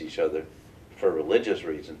against each other for religious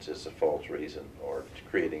reasons is a false reason, or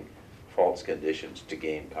creating false conditions to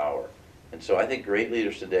gain power. And so I think great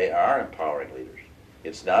leaders today are empowering leaders.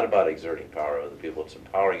 It's not about exerting power over other people, it's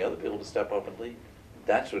empowering other people to step up and lead.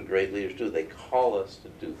 That's what great leaders do. They call us to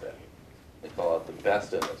do that. They call out the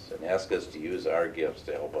best in us and ask us to use our gifts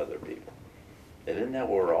to help other people. And isn't that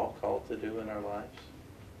what we're all called to do in our lives?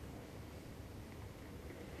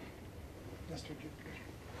 Mr.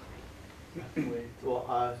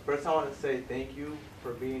 Well, first I want to say thank you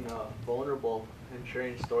for being vulnerable and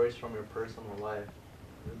sharing stories from your personal life.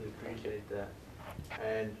 Really appreciate that.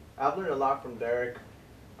 And I've learned a lot from Derek.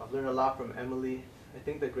 I've learned a lot from Emily. I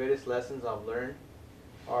think the greatest lessons I've learned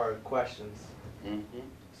are questions. Mm-hmm.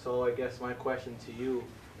 So I guess my question to you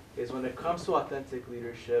is, when it comes to authentic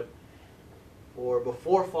leadership, or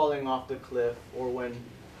before falling off the cliff, or when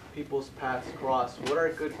people's paths cross, what are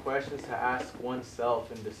good questions to ask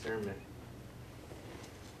oneself in discernment?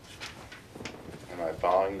 Am I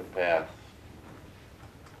following the path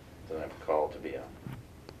that I'm called to be on?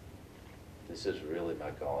 This is really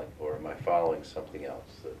my calling, or am I following something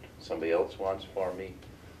else that somebody else wants for me?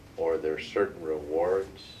 Or there's certain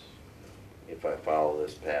rewards if I follow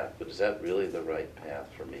this path, but is that really the right path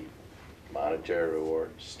for me? Monetary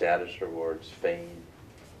rewards, status rewards, fame,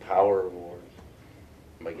 power rewards?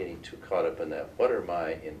 Am I getting too caught up in that? What are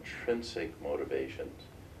my intrinsic motivations?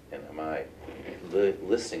 And am I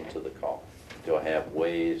listening to the call? Do I have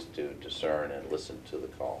ways to discern and listen to the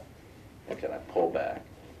call? And can I pull back?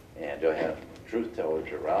 And do I have truth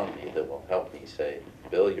tellers around me that will help me say,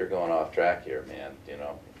 Bill, you're going off track here, man. You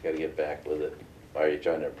know, you got to get back with it. Why are you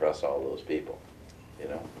trying to impress all those people? You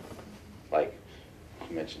know, like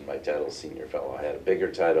you mentioned my title, senior fellow. I had a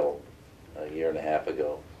bigger title a year and a half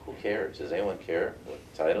ago. Who cares? Does anyone care what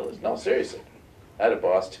the title is? No, seriously. I had a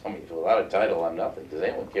boss tell me, without a title, I'm nothing. Does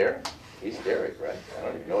anyone care? He's Derek, right? I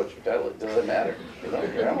don't even know what your title is. It doesn't matter. You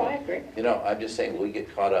know, No, I agree. you know, I'm just saying we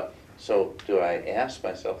get caught up. So do I ask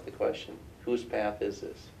myself the question, whose path is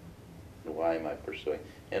this? And why am I pursuing?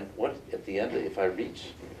 And what, at the end, if I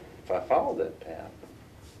follow that path,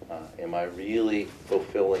 am I really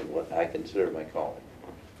fulfilling what I consider my calling?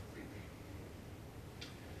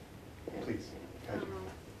 Please. Kaji.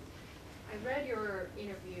 I read your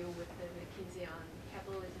interview with the McKinsey on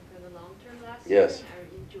capitalism for the long term last Yes. year.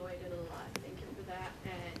 I enjoyed it a lot. Thank you for that.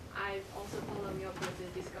 And I've also followed up with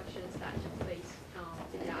the discussions that took place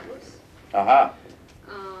in Davos. Aha.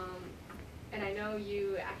 And I know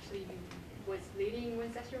you actually was leading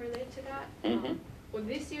one session related to that. Mm-hmm. Well,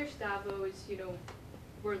 this year's Davos, you know,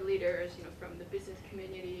 were leaders, you know, from the business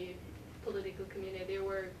community, political community. They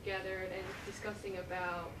were gathered and discussing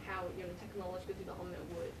about how, you know, technological development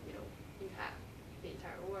would, you know, impact the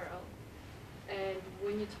entire world. And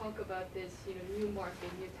when you talk about this, you know, new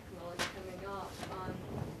market, new technology coming up,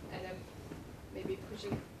 and then maybe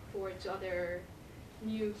pushing towards other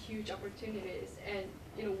new huge opportunities, and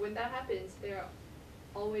you know, when that happens, there are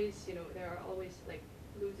always like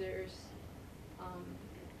losers.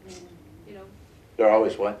 You know. They're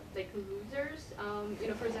always what? Like losers. You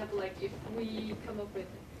know, for example, like if we come up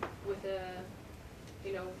with a,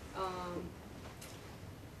 you know,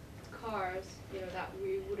 cars, you know, that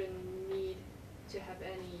we wouldn't need to have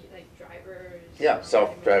any like drivers. Yeah,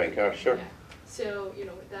 self-driving cars, sure. Yeah. So you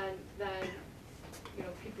know, then you know,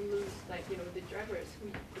 people lose, like, you know, the people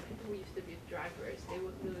who used to be drivers, they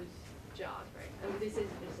would lose jobs, right? I mean, this is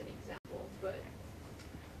just an example, but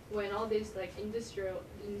when all these like industrial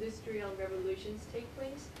revolutions take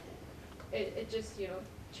place, it just, you know,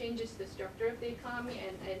 changes the structure of the economy,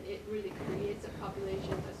 and it really creates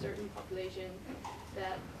a certain population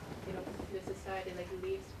that, you know, the society like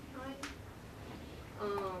leaves behind.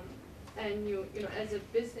 And you know, as a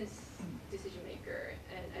business decision maker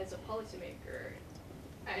and as a policymaker,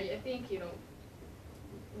 I think, you know,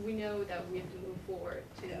 we know that we have to move forward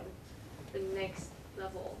to the next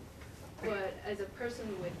level. But as a person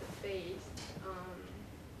with a faith,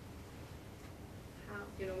 how,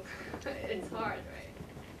 you know, it's hard, right?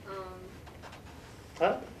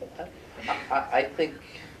 I think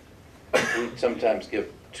we sometimes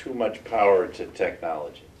give too much power to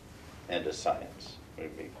technology and to science.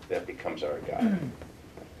 That becomes our guide.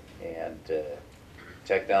 And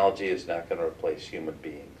technology is not going to replace human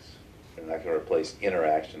beings. They're not going to replace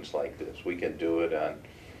interactions like this. We can do it on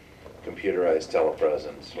computerized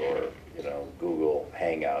telepresence or, you know, Google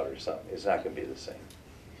Hangout or something. It's not going to be the same.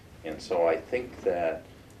 And so I think that,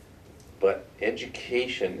 but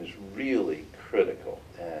education is really critical.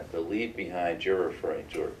 And the leave behind you're referring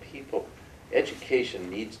to are people. Education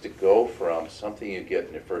needs to go from something you get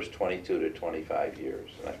in the first 22 to 25 years.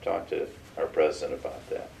 And I've talked to our president about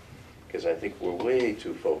that. Because I think we're way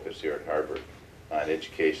too focused here at Harvard on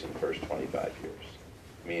education the first 25 years.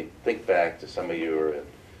 I mean, think back to some of you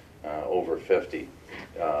who are over 50.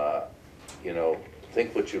 You know,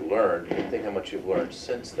 think what you learned and think how much you've learned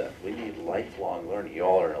since then. We need lifelong learning. You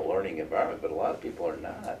all are in a learning environment, but a lot of people are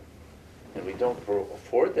not. And we don't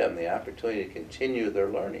afford them the opportunity to continue their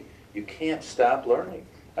learning. You can't stop learning.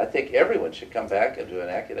 I think everyone should come back into an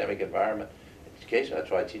academic environment, education. That's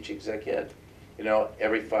why I teach exec ed. You know,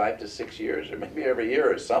 every 5 to 6 years, or maybe every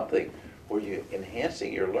year or something, where you're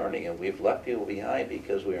enhancing your learning. And we've left people behind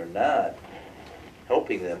because we are not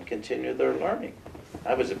helping them continue their learning.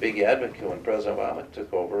 I was a big advocate when President Obama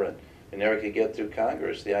took over and never could get through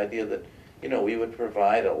Congress, the idea that, you know, we would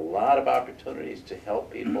provide a lot of opportunities to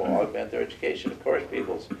help people augment their education. Of course,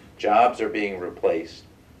 people's jobs are being replaced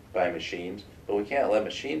by machines, but we can't let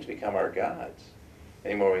machines become our gods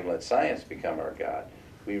anymore. We can let science become our god.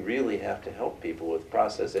 We really have to help people with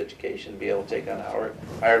process education be able to take on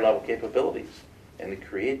higher level capabilities and to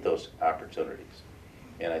create those opportunities.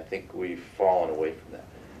 And I think we've fallen away from that.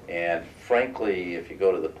 And frankly, if you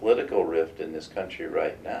go to the political rift in this country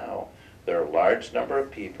right now, there are a large number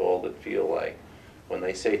of people that feel like when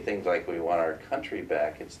they say things like we want our country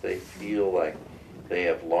back, it's they feel like they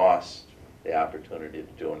have lost the opportunity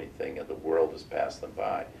to do anything and the world has passed them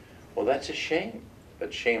by. Well, that's a shame,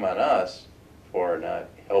 but shame on us for not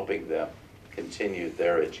helping them continue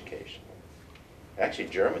their education. Actually,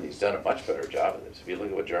 Germany's done a much better job of this. If you look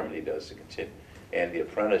at what Germany does to continue, and the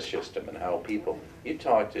apprentice system and how people, you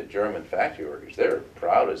talk to German factory workers, they're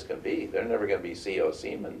proud as can be. They're never going to be CEO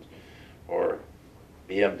Siemens or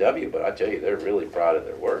BMW, but I tell you, they're really proud of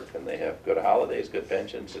their work, and they have good holidays, good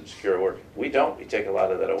pensions, and secure work. We don't. We take a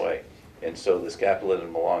lot of that away. And so this capitalism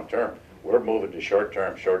in the long term, we're moving to short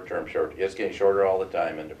term. It's getting shorter all the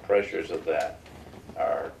time, and the pressures of that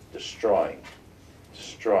are destroying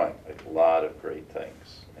a lot of great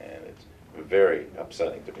things. And it's very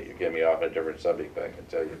upsetting to me. You're getting me off on a different subject, but I can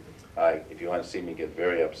tell you, if you want to see me get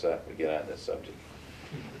very upset, we get on this subject.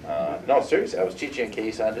 No, seriously, I was teaching a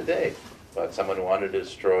case on today about someone who wanted to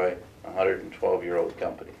destroy a 112-year-old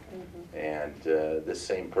company. And this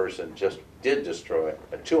same person just did destroy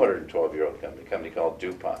a 212-year-old company, a company called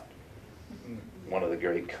DuPont, one of the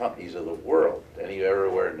great companies of the world. Any of you ever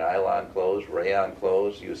wear nylon clothes, rayon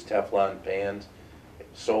clothes, use Teflon pans,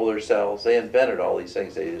 solar cells? They invented all these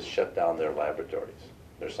things. They just shut down their laboratories,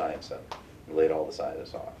 their science center, and laid all the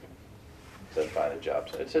scientists off. Said find a job.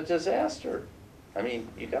 It's a disaster. I mean,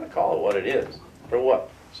 you got to call it what it is. For what?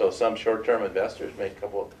 So some short-term investors make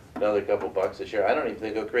another couple bucks a share. I don't even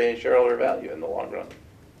think it'll create any shareholder value in the long run.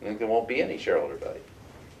 I think there won't be any shareholder value.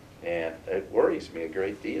 And it worries me a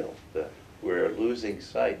great deal that we're losing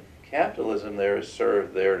sight. Capitalism there is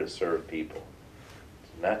there to serve people,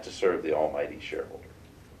 not to serve the almighty shareholder.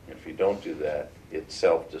 If you don't do that, it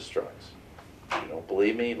self-destructs. If you don't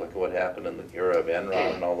believe me, look at what happened in the era of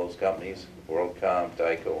Enron and all those companies, WorldCom,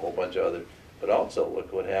 Tyco, a whole bunch of others. But also look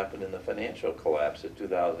at what happened in the financial collapse of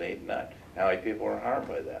 2008 and 2009. How many people were harmed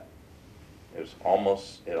by that? It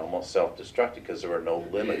almost self-destructed because there were no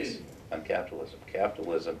limits on capitalism.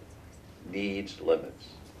 Capitalism needs limits.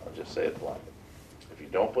 I'll just say it bluntly. If you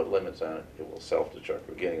don't put limits on it, it will self-destruct.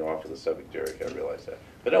 We're getting off of the subject, Derek, I realize that.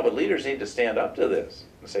 But no, but leaders need to stand up to this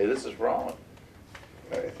and say this is wrong.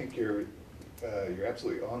 I think you're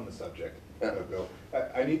absolutely on the subject, Bill.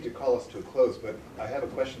 I need to call us to a close, but I have a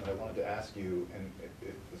question that I wanted to ask you, and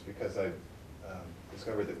it was because I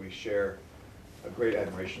discovered that we share a great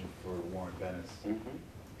admiration for Warren Bennis.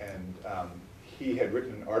 And he had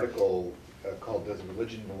written an article called "Does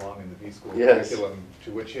Religion Belong in the B-School Curriculum?"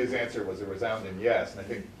 to which his answer was a resounding yes. And I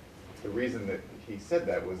think the reason that he said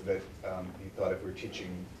that was that he thought if we're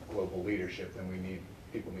teaching global leadership, then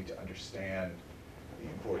people need to understand the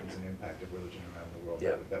importance and impact of religion around the world.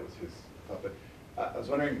 Yeah. That was his thought. But I was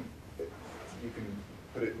wondering if you can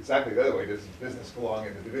put it exactly the other way. Does business belong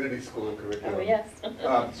in the Divinity School curriculum? Oh, yes.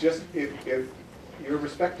 Just if your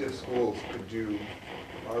respective schools could do,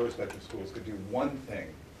 our respective schools could do one thing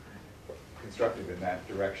constructive in that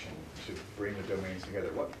direction to bring the domains together.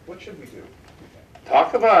 What should we do?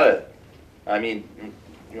 Talk about it. I mean,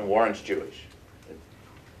 Warren's Jewish.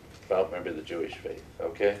 About, remember, the Jewish faith,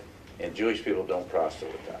 okay? And Jewish people don't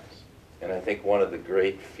proselytize. And I think one of the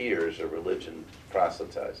great fears of religion is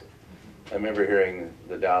proselytizing. I remember hearing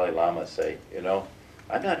the Dalai Lama say,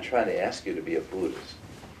 I'm not trying to ask you to be a Buddhist.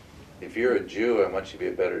 If you're a Jew, I want you to be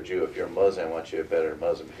a better Jew. If you're a Muslim, I want you to be a better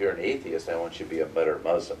Muslim. If you're an atheist, I want you to be a better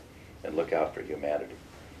Muslim and look out for humanity.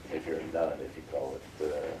 If you're a nun, if you call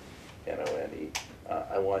it N-O-N-E,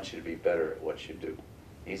 I want you to be better at what you do.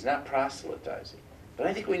 He's not proselytizing. But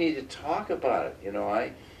I think we need to talk about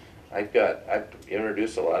it. I've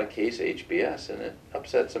introduced a lot of case HBS, and it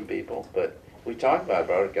upset some people, but we talked about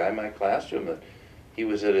a guy in my classroom that he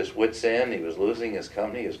was at his wit's end. He was losing his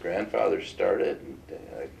company. His grandfather started, and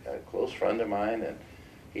a close friend of mine, and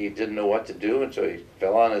he didn't know what to do, and so he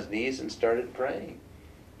fell on his knees and started praying.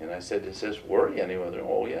 And I said, does this worry anyone?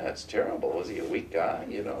 Oh yeah, it's terrible. Was he a weak guy?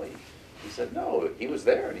 He said, no, he was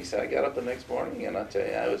there. And he said, I got up the next morning, and I'll tell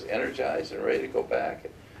you, I was energized and ready to go back.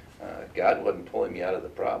 God wasn't pulling me out of the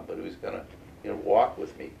problem, but he was going to walk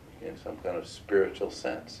with me in some kind of spiritual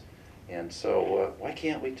sense. And so why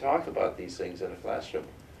can't we talk about these things in a classroom?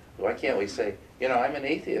 Why can't we say, I'm an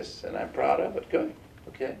atheist, and I'm proud of it. Good.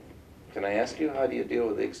 Okay. Can I ask you, how do you deal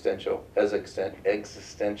with the existential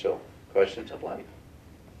questions of life?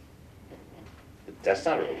 That's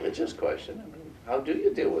not a religious question. I mean, how do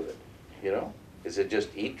you deal with it? Is it just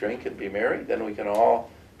eat, drink, and be merry? Then we can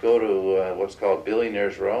all go to what's called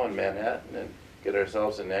Billionaires Row in Manhattan and get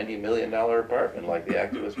ourselves a $90 million apartment like the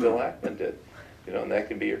activist Bill Ackman did. And that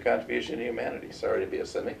can be your contribution to humanity. Sorry to be a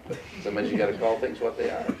cynic, but sometimes you got to call things what they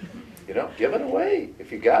are. Give it away.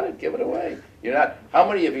 If you got it, give it away. How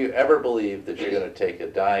many of you ever believe that you're going to take a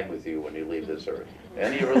dime with you when you leave this earth?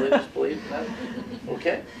 Any religious belief in that?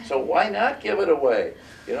 Okay, so why not give it away?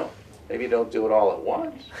 Maybe don't do it all at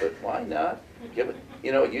once, but why not give it?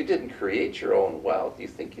 You didn't create your own wealth. You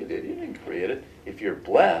think you did. You didn't create it. If you're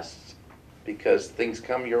blessed because things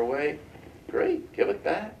come your way, great, give it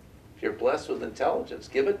back. If you're blessed with intelligence,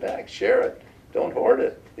 give it back. Share it. Don't hoard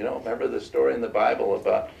it. Remember the story in the Bible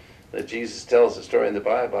about that Jesus tells the story in the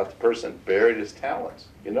Bible about the person buried his talents.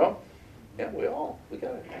 Yeah, we got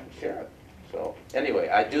to share it. So anyway,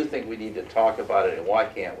 I do think we need to talk about it, and why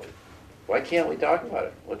can't we? Why can't we talk about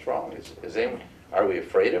it? What's wrong? Are we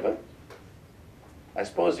afraid of it? I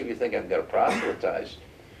suppose if you think I'm going to proselytize,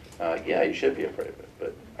 yeah, you should be afraid of it.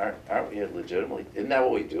 But aren't we legitimately? Isn't that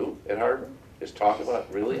what we do at Harvard? Is talk about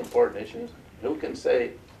really important issues? Who can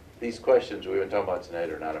say these questions we've been talking about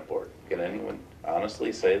tonight are not important? Can anyone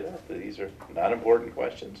honestly say that these are not important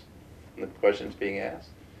questions? The questions being asked.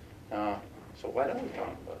 So why don't we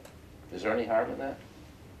talk about it? Is there any harm in that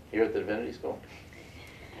here at the Divinity School?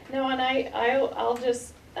 No, and I'll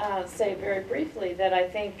just say very briefly that I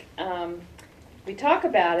think we talk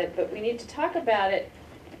about it, but we need to talk about it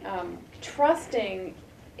trusting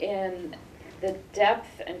in the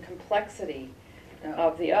depth and complexity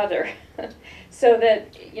of the other. So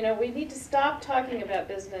that, we need to stop talking about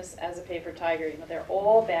business as a paper tiger. They're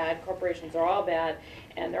all bad, corporations are all bad,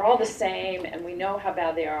 and they're all the same, and we know how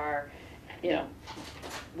bad they are.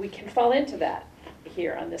 We can fall into that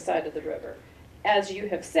here on this side of the river. As you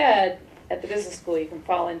have said, at the business school, you can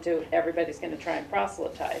fall into everybody's going to try and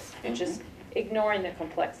proselytize, and just ignoring the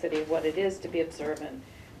complexity of what it is to be observant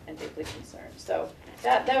and deeply concerned. So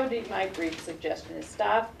that would be my brief suggestion, is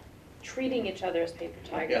stop treating each other as paper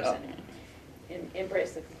tigers and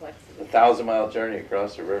embrace the complexity. A 1,000-mile journey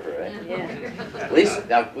across the river, eh? Yeah. At least,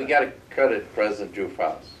 now, we got to credit President Drew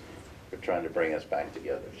Faust for trying to bring us back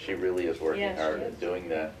together. She really is working hard at doing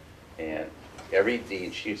that. And every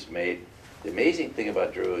deed she's made, the amazing thing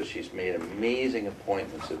about Drew is she's made amazing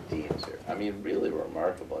appointments of deans here. I mean, really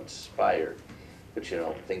remarkable, inspired. But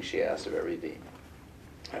things she asks of every dean.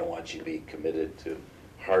 I want you to be committed to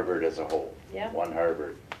Harvard as a whole. Yeah. One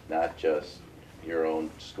Harvard, not just your own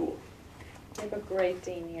school. We have a great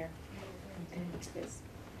dean here. Yes.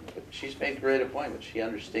 But she's made great appointments. She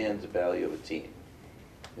understands the value of a team,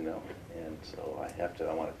 and so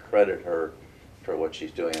I want to credit her for what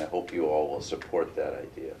she's doing. I hope you all will support that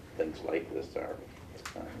idea. Things like this are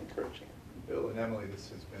encouraging. Bill and Emily, this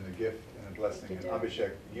has been a gift and a blessing. And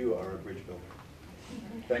Abhishek, you are a bridge builder.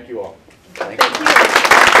 Thank you all. Thank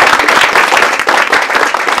you.